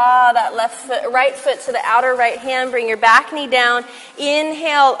and draw that right foot to the outer right hand. Bring your back knee down.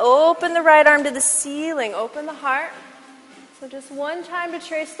 Inhale, open the right arm to the ceiling. Open the heart. So just one time to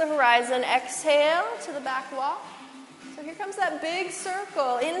trace the horizon. Exhale to the back wall. So here comes that big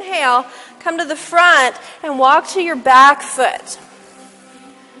circle. Inhale, come to the front and walk to your back foot.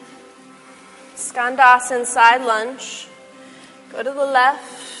 Skandasana, side lunge. Go to the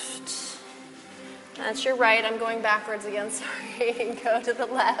left. That's your right. I'm going backwards again, sorry. Go to the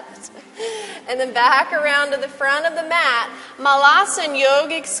left. And then back around to the front of the mat. Malasana,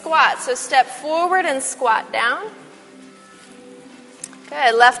 yogic squat. So step forward and squat down.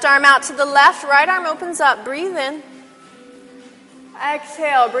 Good. Left arm out to the left. Right arm opens up. Breathe in.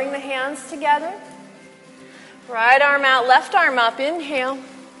 Exhale. Bring the hands together. Right arm out. Left arm up. Inhale.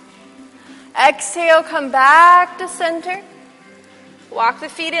 Exhale. Come back to center. Walk the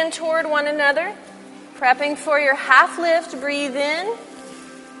feet in toward one another. Prepping for your half lift. Breathe in.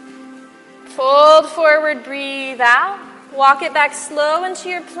 Fold forward. Breathe out. Walk it back slow into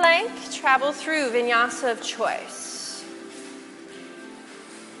your plank. Travel through vinyasa of choice.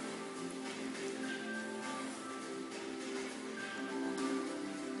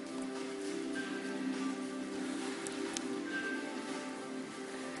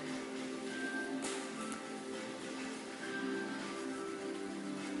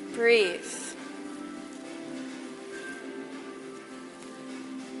 Breathe.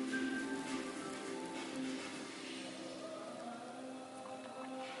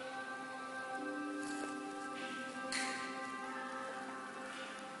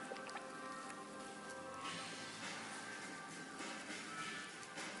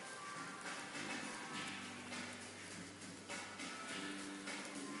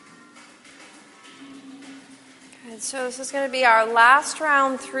 So this is going to be our last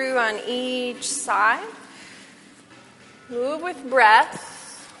round through on each side. Move with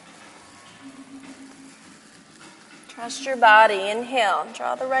breath. Trust your body. Inhale.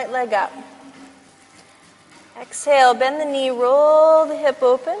 Draw the right leg up. Exhale. Bend the knee. Roll the hip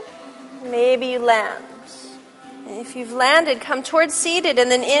open. Maybe you land. And if you've landed, come towards seated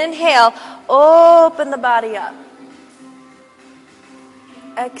and then inhale. Open the body up.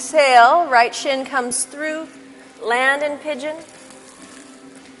 Exhale. Right shin comes through. Land in pigeon.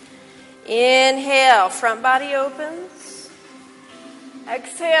 Inhale, front body opens.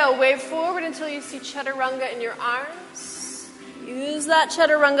 Exhale, wave forward until you see chaturanga in your arms. Use that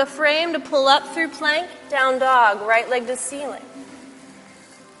chaturanga frame to pull up through plank, down dog, right leg to ceiling.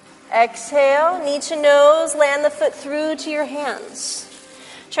 Exhale, knee to nose, land the foot through to your hands.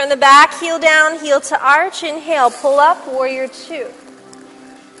 Turn the back heel down, heel to arch. Inhale, pull up, warrior two.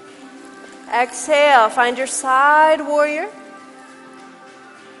 Exhale, find your side warrior.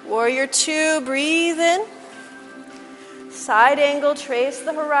 Warrior two, breathe in. Side angle, trace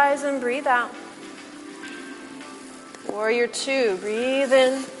the horizon, breathe out. Warrior two, breathe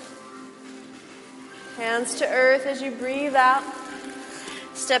in. Hands to earth as you breathe out.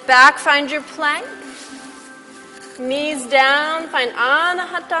 Step back, find your plank. Knees down, find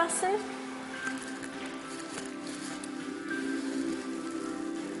Anahatasana.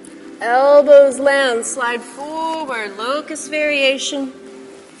 Elbows land, slide forward, locust variation.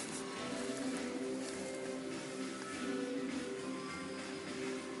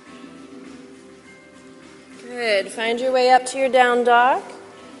 Good. Find your way up to your down dog.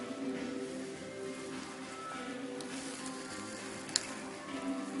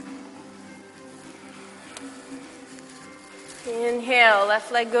 Inhale,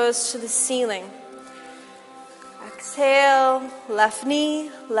 left leg goes to the ceiling. Exhale, left knee,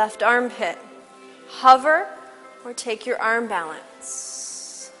 left armpit. Hover or take your arm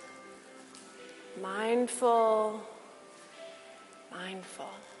balance. Mindful, mindful.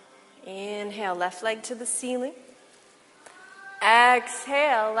 Inhale, left leg to the ceiling.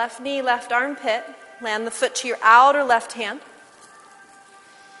 Exhale, left knee, left armpit. Land the foot to your outer left hand.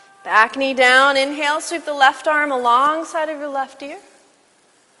 Back knee down. Inhale, sweep the left arm alongside of your left ear.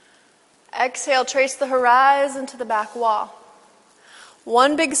 Exhale, trace the horizon to the back wall.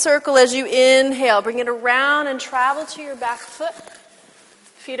 One big circle as you inhale. Bring it around and travel to your back foot.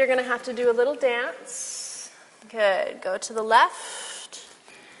 Feet are going to have to do a little dance. Good. Go to the left.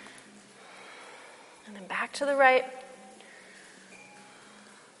 And then back to the right.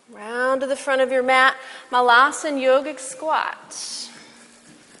 Round to the front of your mat. Malasana yogic squat.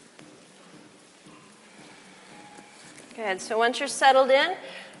 Good. So once you're settled in,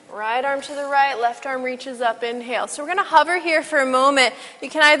 right arm to the right, left arm reaches up, inhale. So we're going to hover here for a moment. You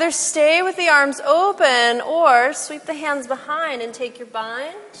can either stay with the arms open or sweep the hands behind and take your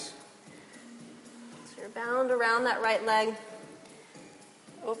bind. So you're bound around that right leg.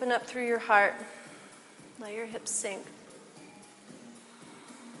 Open up through your heart. Let your hips sink.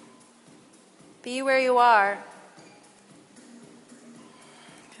 Be where you are.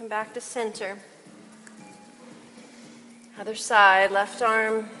 Come back to center. Other side, left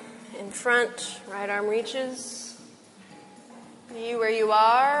arm in front, right arm reaches. Be where you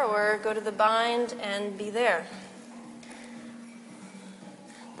are, or go to the bind and be there.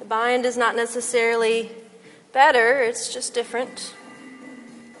 The bind is not necessarily better, it's just different.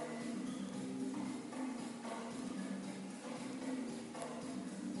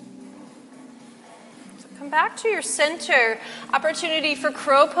 So come back to your center. Opportunity for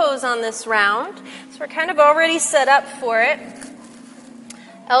crow pose on this round. So we're kind of already set up for it.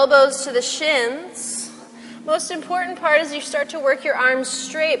 Elbows to the shins. Most important part is you start to work your arms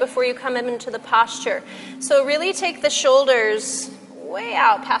straight before you come into the posture. So really take the shoulders way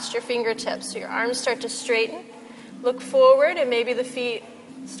out past your fingertips. So your arms start to straighten. Look forward and maybe the feet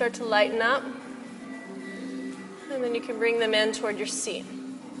start to lighten up. And then you can bring them in toward your seat.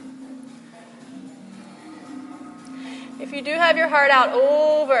 If you do have your heart out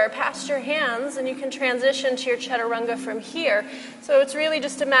over past your hands, then you can transition to your chaturanga from here. So it's really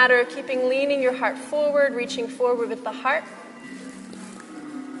just a matter of leaning your heart forward, reaching forward with the heart.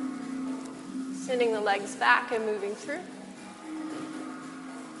 Sending the legs back and moving through.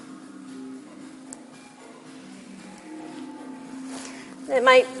 It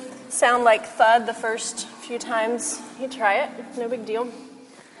might sound like thud the first few times you try it. No big deal.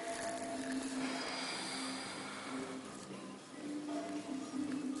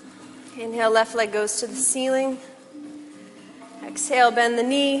 Inhale, left leg goes to the ceiling. Exhale, bend the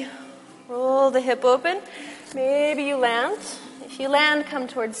knee. Roll the hip open. Maybe you land. If you land, come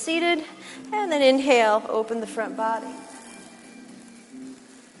towards seated. And then inhale, open the front body.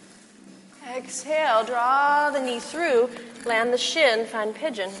 Exhale, draw the knee through. Land the shin, find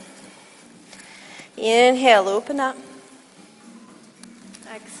pigeon. Inhale, open up.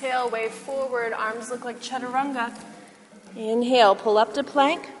 Exhale, wave forward. Arms look like chaturanga. Inhale, pull up to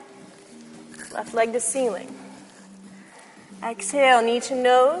plank. Left leg to ceiling. Exhale, knee to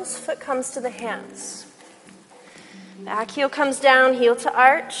nose, foot comes to the hands. Back heel comes down, heel to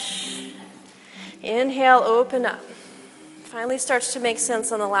arch. Inhale, open up. Finally starts to make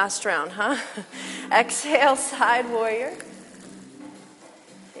sense on the last round, huh? Exhale, side warrior.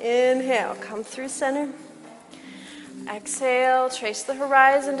 Inhale, come through center. Exhale, trace the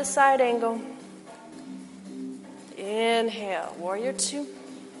horizon to side angle. Inhale, warrior two.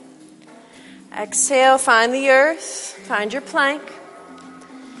 Exhale, find the earth, find your plank.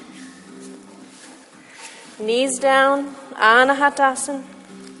 Knees down, Anahatasana.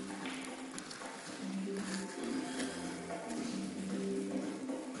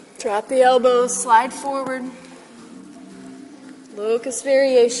 Drop the elbows, slide forward. Locust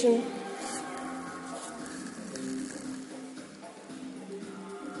variation.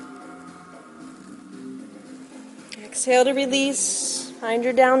 Exhale to release, find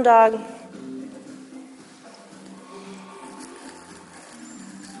your down dog.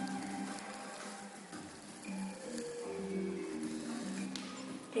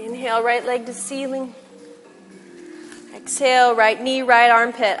 Inhale, right leg to ceiling. Exhale, right knee, right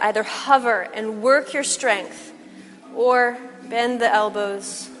armpit. Either hover and work your strength or bend the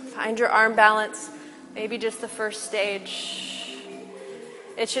elbows. Find your arm balance. Maybe just the first stage.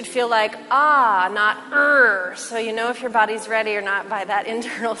 It should feel like not so you know if your body's ready or not by that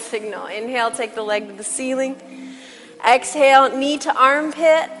internal signal. Inhale, take the leg to the ceiling. Exhale, knee to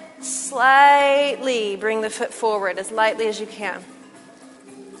armpit. Slightly bring the foot forward as lightly as you can.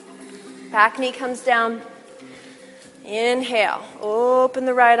 Back knee comes down. Inhale, open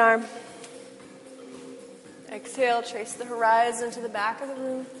the right arm. Exhale, trace the horizon to the back of the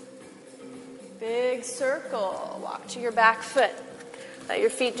room. Big circle. Walk to your back foot. Let your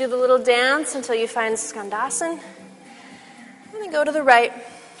feet do the little dance until you find Skandasana. And then go to the right.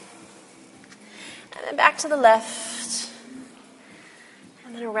 And then back to the left.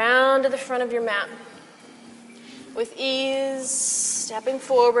 And then around to the front of your mat. With ease, stepping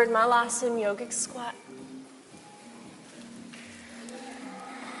forward, Malasana yogic squat.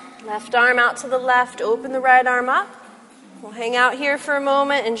 Left arm out to the left, open the right arm up. We'll hang out here for a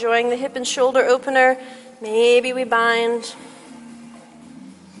moment, enjoying the hip and shoulder opener. Maybe we bind.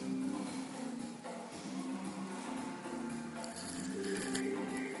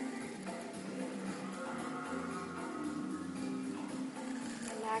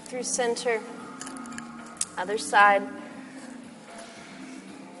 Back through center. Other side.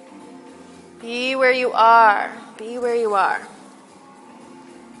 Be where you are. Be where you are.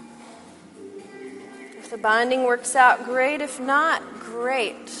 If the binding works out, great. If not,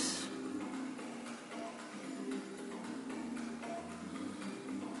 great.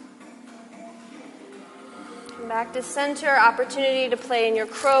 Come back to center. Opportunity to play in your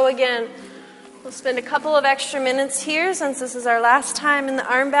crow again. We'll spend a couple of extra minutes here since this is our last time in the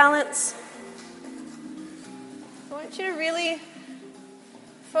arm balance. I want you to really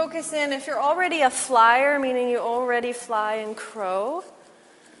focus in. If you're already a flyer, meaning you already fly in crow,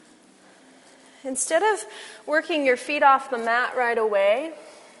 instead of working your feet off the mat right away,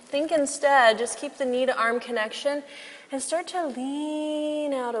 think instead, just keep the knee to arm connection and start to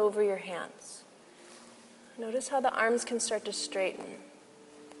lean out over your hands. Notice how the arms can start to straighten.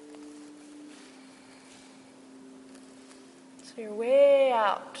 So you're way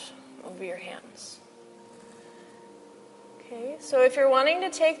out over your hands. Okay, so if you're wanting to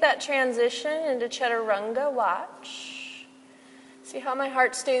take that transition into Chaturanga, watch. See how my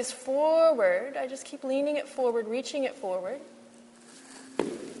heart stays forward. I just keep leaning it forward, reaching it forward.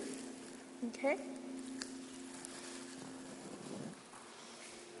 Okay?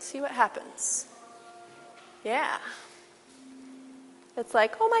 See what happens. Yeah. It's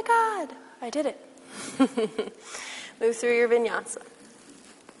like, oh my God, I did it. Move through your vinyasa.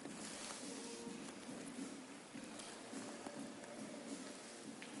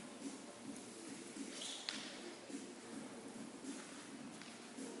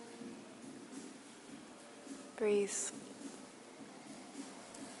 Breathe.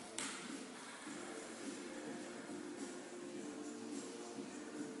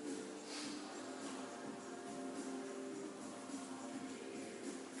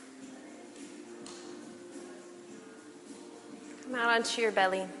 Come out onto your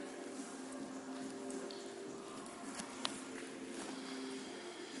belly.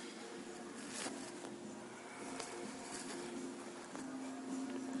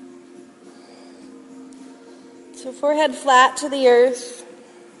 So forehead flat to the earth.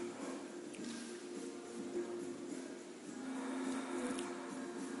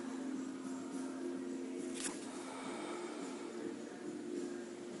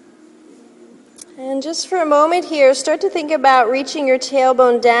 And just for a moment here, start to think about reaching your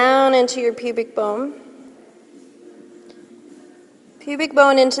tailbone down into your pubic bone. Pubic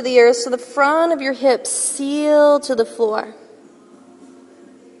bone into the earth so the front of your hips seal to the floor.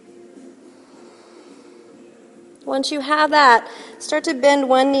 Once you have that, start to bend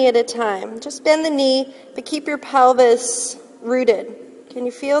one knee at a time. Just bend the knee, but keep your pelvis rooted. Can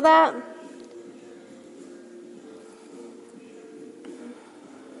you feel that?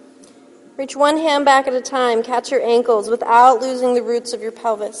 Reach one hand back at a time. Catch your ankles without losing the roots of your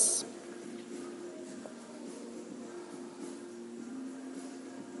pelvis.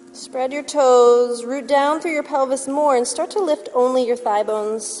 Spread your toes, root down through your pelvis more, and start to lift only your thigh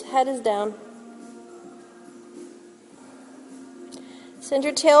bones. Head is down. Send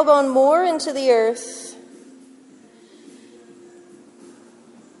your tailbone more into the earth.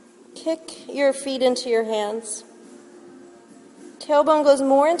 Kick your feet into your hands. Tailbone goes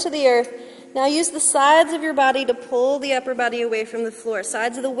more into the earth. Now use the sides of your body to pull the upper body away from the floor.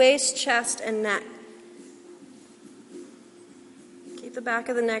 Sides of the waist, chest, and neck. Keep the back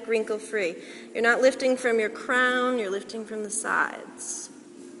of the neck wrinkle free. You're not lifting from your crown, you're lifting from the sides.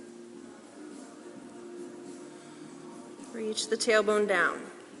 Reach the tailbone down.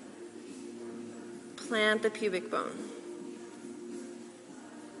 Plant the pubic bone.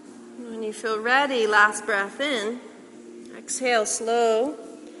 When you feel ready, last breath in. Exhale, slow.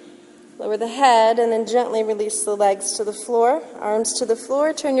 Lower the head and then gently release the legs to the floor. Arms to the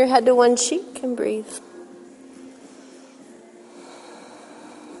floor. Turn your head to one cheek and breathe.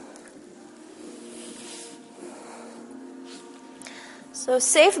 So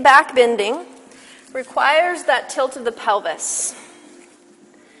safe back bending requires that tilt of the pelvis.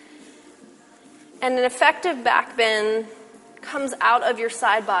 And an effective back bend comes out of your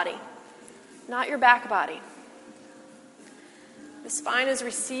side body, not your back body. The spine is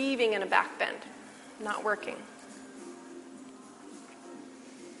receiving in a back bend, not working.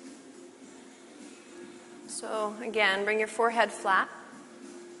 So again, bring your forehead flat.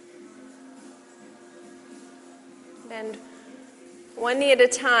 Bend One knee at a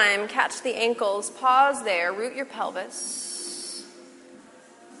time, catch the ankles, pause there, root your pelvis.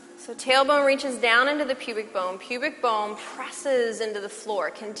 So tailbone reaches down into the pubic bone presses into the floor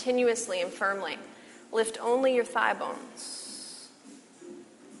continuously and firmly. Lift only your thigh bones.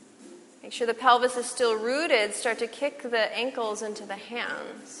 Make sure the pelvis is still rooted, start to kick the ankles into the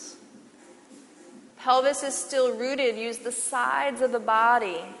hands. Pelvis is still rooted, use the sides of the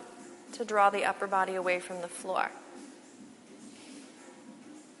body to draw the upper body away from the floor.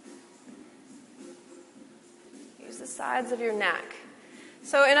 Use the sides of your neck.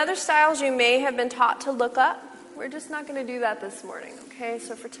 So in other styles you may have been taught to look up. We're just not going to do that this morning, okay?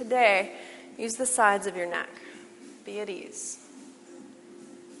 So for today, use the sides of your neck. Be at ease.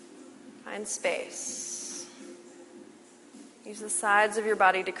 Find space. Use the sides of your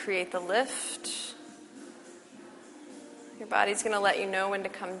body to create the lift. Your body's going to let you know when to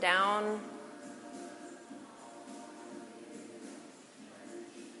come down.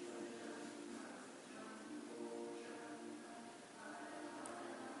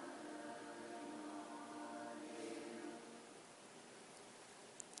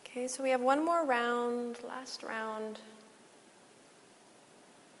 Okay, so we have one more round, last round.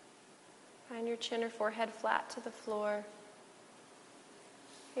 Find your chin or forehead flat to the floor.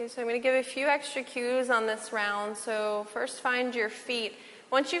 Okay, so I'm going to give a few extra cues on this round. So first find your feet.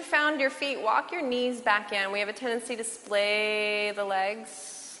 Once you've found your feet, walk your knees back in. We have a tendency to splay the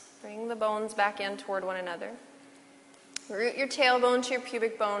legs. Bring the bones back in toward one another. Root your tailbone to your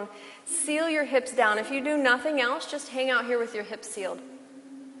pubic bone. Seal your hips down. If you do nothing else, just hang out here with your hips sealed.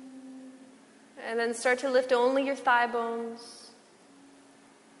 And then start to lift only your thigh bones.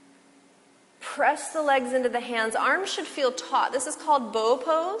 Press the legs into the hands. Arms should feel taut. This is called bow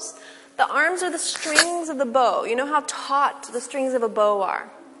pose. The arms are the strings of the bow. You know how taut the strings of a bow are.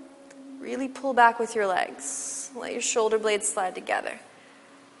 Really pull back with your legs. Let your shoulder blades slide together.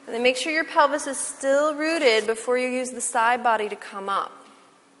 And then make sure your pelvis is still rooted before you use the side body to come up.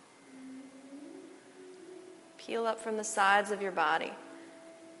 Peel up from the sides of your body.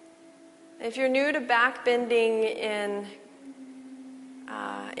 If you're new to back bending in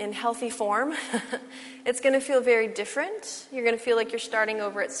healthy form, it's going to feel very different. You're going to feel like you're starting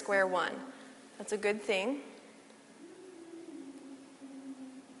over at square one. That's a good thing.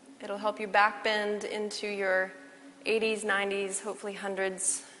 It'll help you back bend into your 80s, 90s, hopefully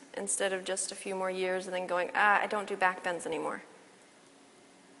hundreds, instead of just a few more years and then going, I don't do back bends anymore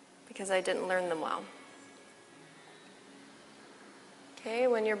because I didn't learn them well. Okay,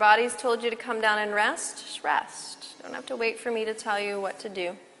 when your body's told you to come down and rest, just rest. You don't have to wait for me to tell you what to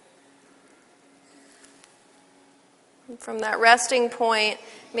do. And from that resting point,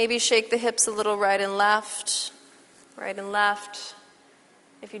 maybe shake the hips a little right and left, right and left.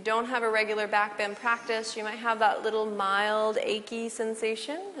 If you don't have a regular back bend practice, you might have that little mild achy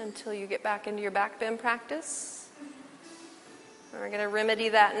sensation until you get back into your back bend practice. And we're going to remedy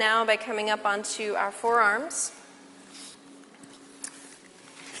that now by coming up onto our forearms.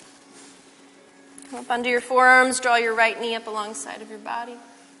 Come up onto your forearms, draw your right knee up alongside of your body.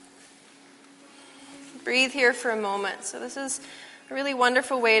 Breathe here for a moment. So this is a really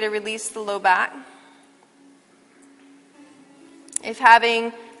wonderful way to release the low back. If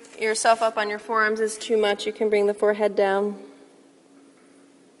having yourself up on your forearms is too much, you can bring the forehead down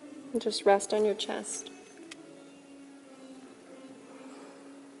and just rest on your chest.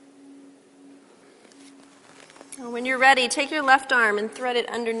 When you're ready, take your left arm and thread it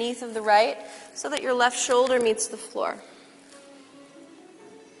underneath of the right so that your left shoulder meets the floor.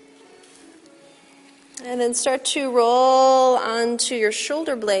 And then start to roll onto your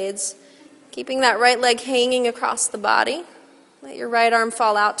shoulder blades, keeping that right leg hanging across the body. Let your right arm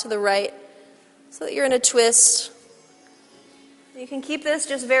fall out to the right so that you're in a twist. You can keep this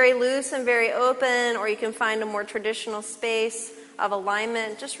just very loose and very open, or you can find a more traditional space of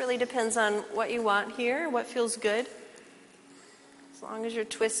alignment. It just really depends on what you want here, what feels good. As long as you're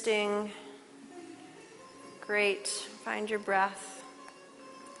twisting, great. Find your breath.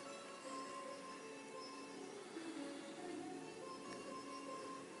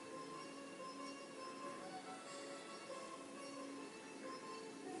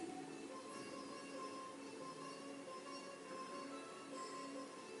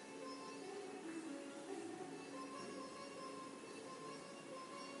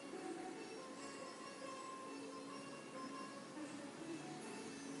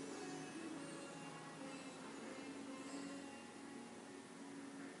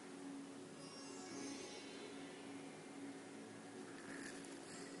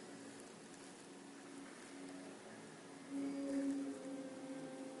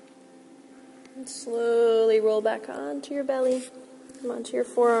 And slowly roll back onto your belly. Come onto your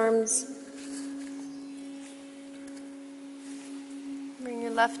forearms. Bring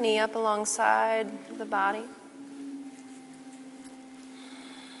your left knee up alongside the body.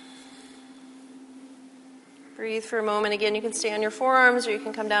 Breathe for a moment. Again, you can stay on your forearms or you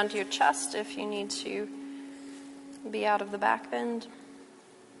can come down to your chest if you need to be out of the back bend.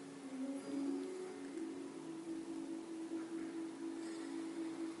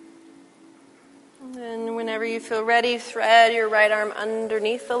 And then whenever you feel ready, thread your right arm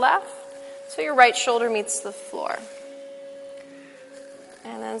underneath the left so your right shoulder meets the floor.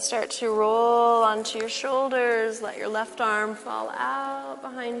 And then start to roll onto your shoulders. Let your left arm fall out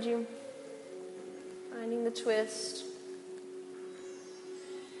behind you. Finding the twist.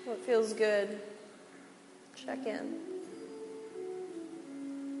 What feels good? Check in.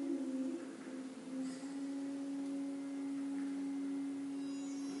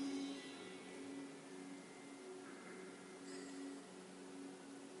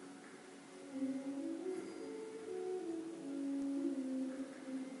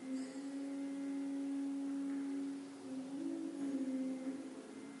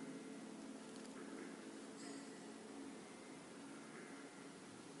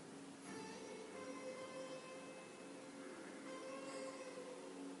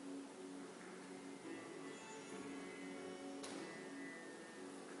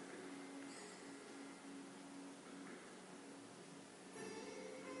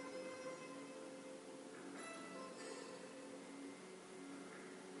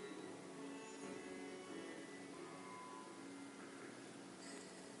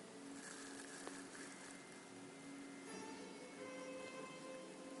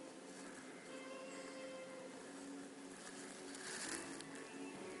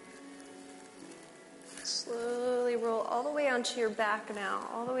 Slowly roll all the way onto your back now.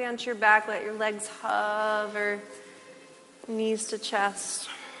 All the way onto your back. Let your legs hover, knees to chest.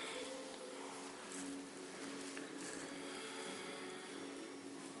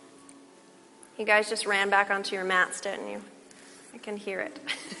 You guys just ran back onto your mats, didn't you? I can hear it.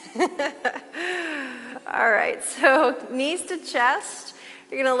 All right, so knees to chest.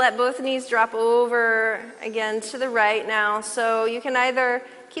 You're going to let both knees drop over again to the right now. So you can either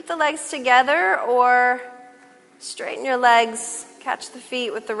keep the legs together or straighten your legs, catch the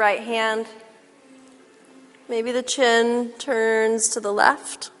feet with the right hand. Maybe the chin turns to the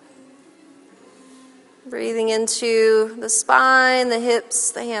left. Breathing into the spine, the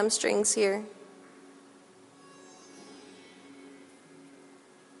hips, the hamstrings here.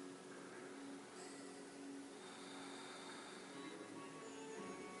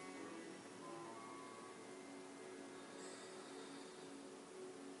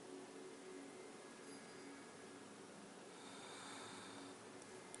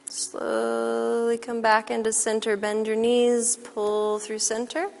 Slowly come back into center. Bend your knees, pull through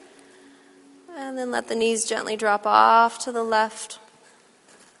center. And then let the knees gently drop off to the left.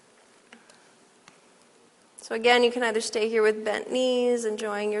 So again, you can either stay here with bent knees,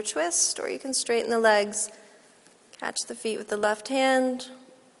 enjoying your twist, or you can straighten the legs. Catch the feet with the left hand.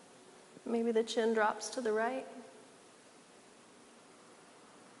 Maybe the chin drops to the right.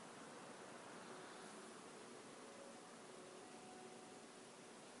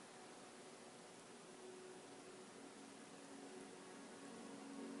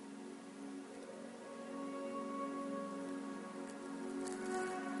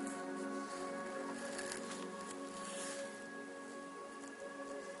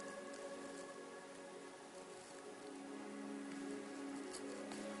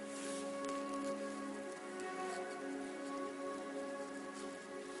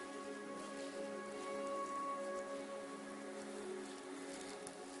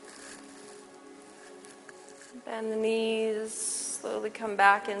 Bend the knees, slowly come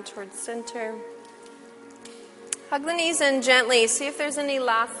back in towards center. Hug the knees in gently. See if there's any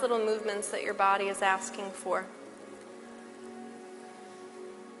last little movements that your body is asking for.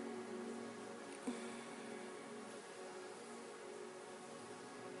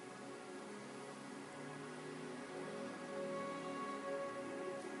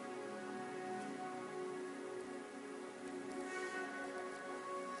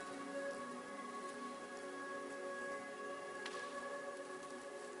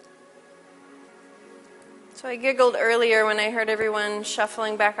 So I giggled earlier when I heard everyone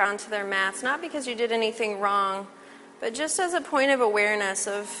shuffling back onto their mats, not because you did anything wrong, but just as a point of awareness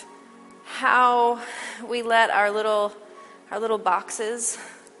of how we let our little boxes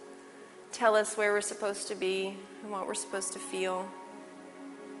tell us where we're supposed to be and what we're supposed to feel.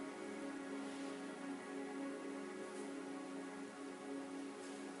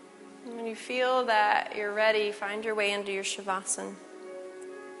 And when you feel that you're ready, find your way into your Shavasana.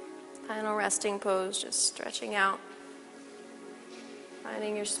 Final resting pose, just stretching out,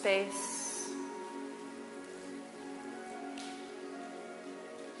 finding your space.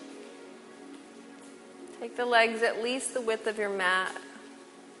 Take the legs at least the width of your mat.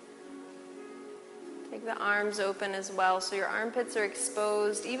 Take the arms open as well, so your armpits are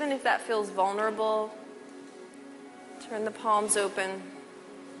exposed. Even if that feels vulnerable, turn the palms open.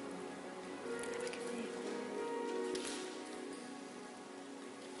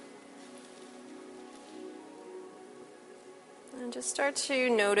 And just start to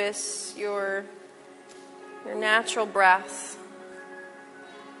notice your natural breath.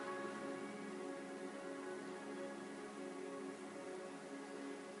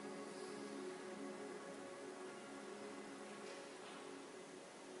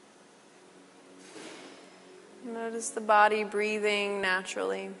 Notice the body breathing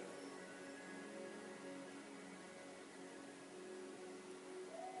naturally.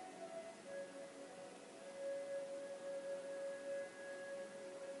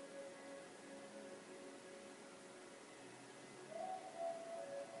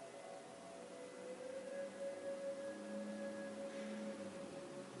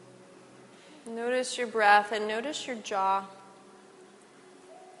 Notice your breath and notice your jaw.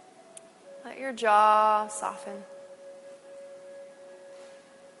 Let your jaw soften.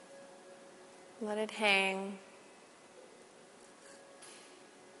 Let it hang.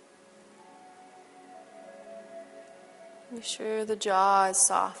 Make sure the jaw is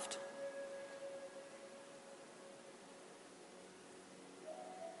soft.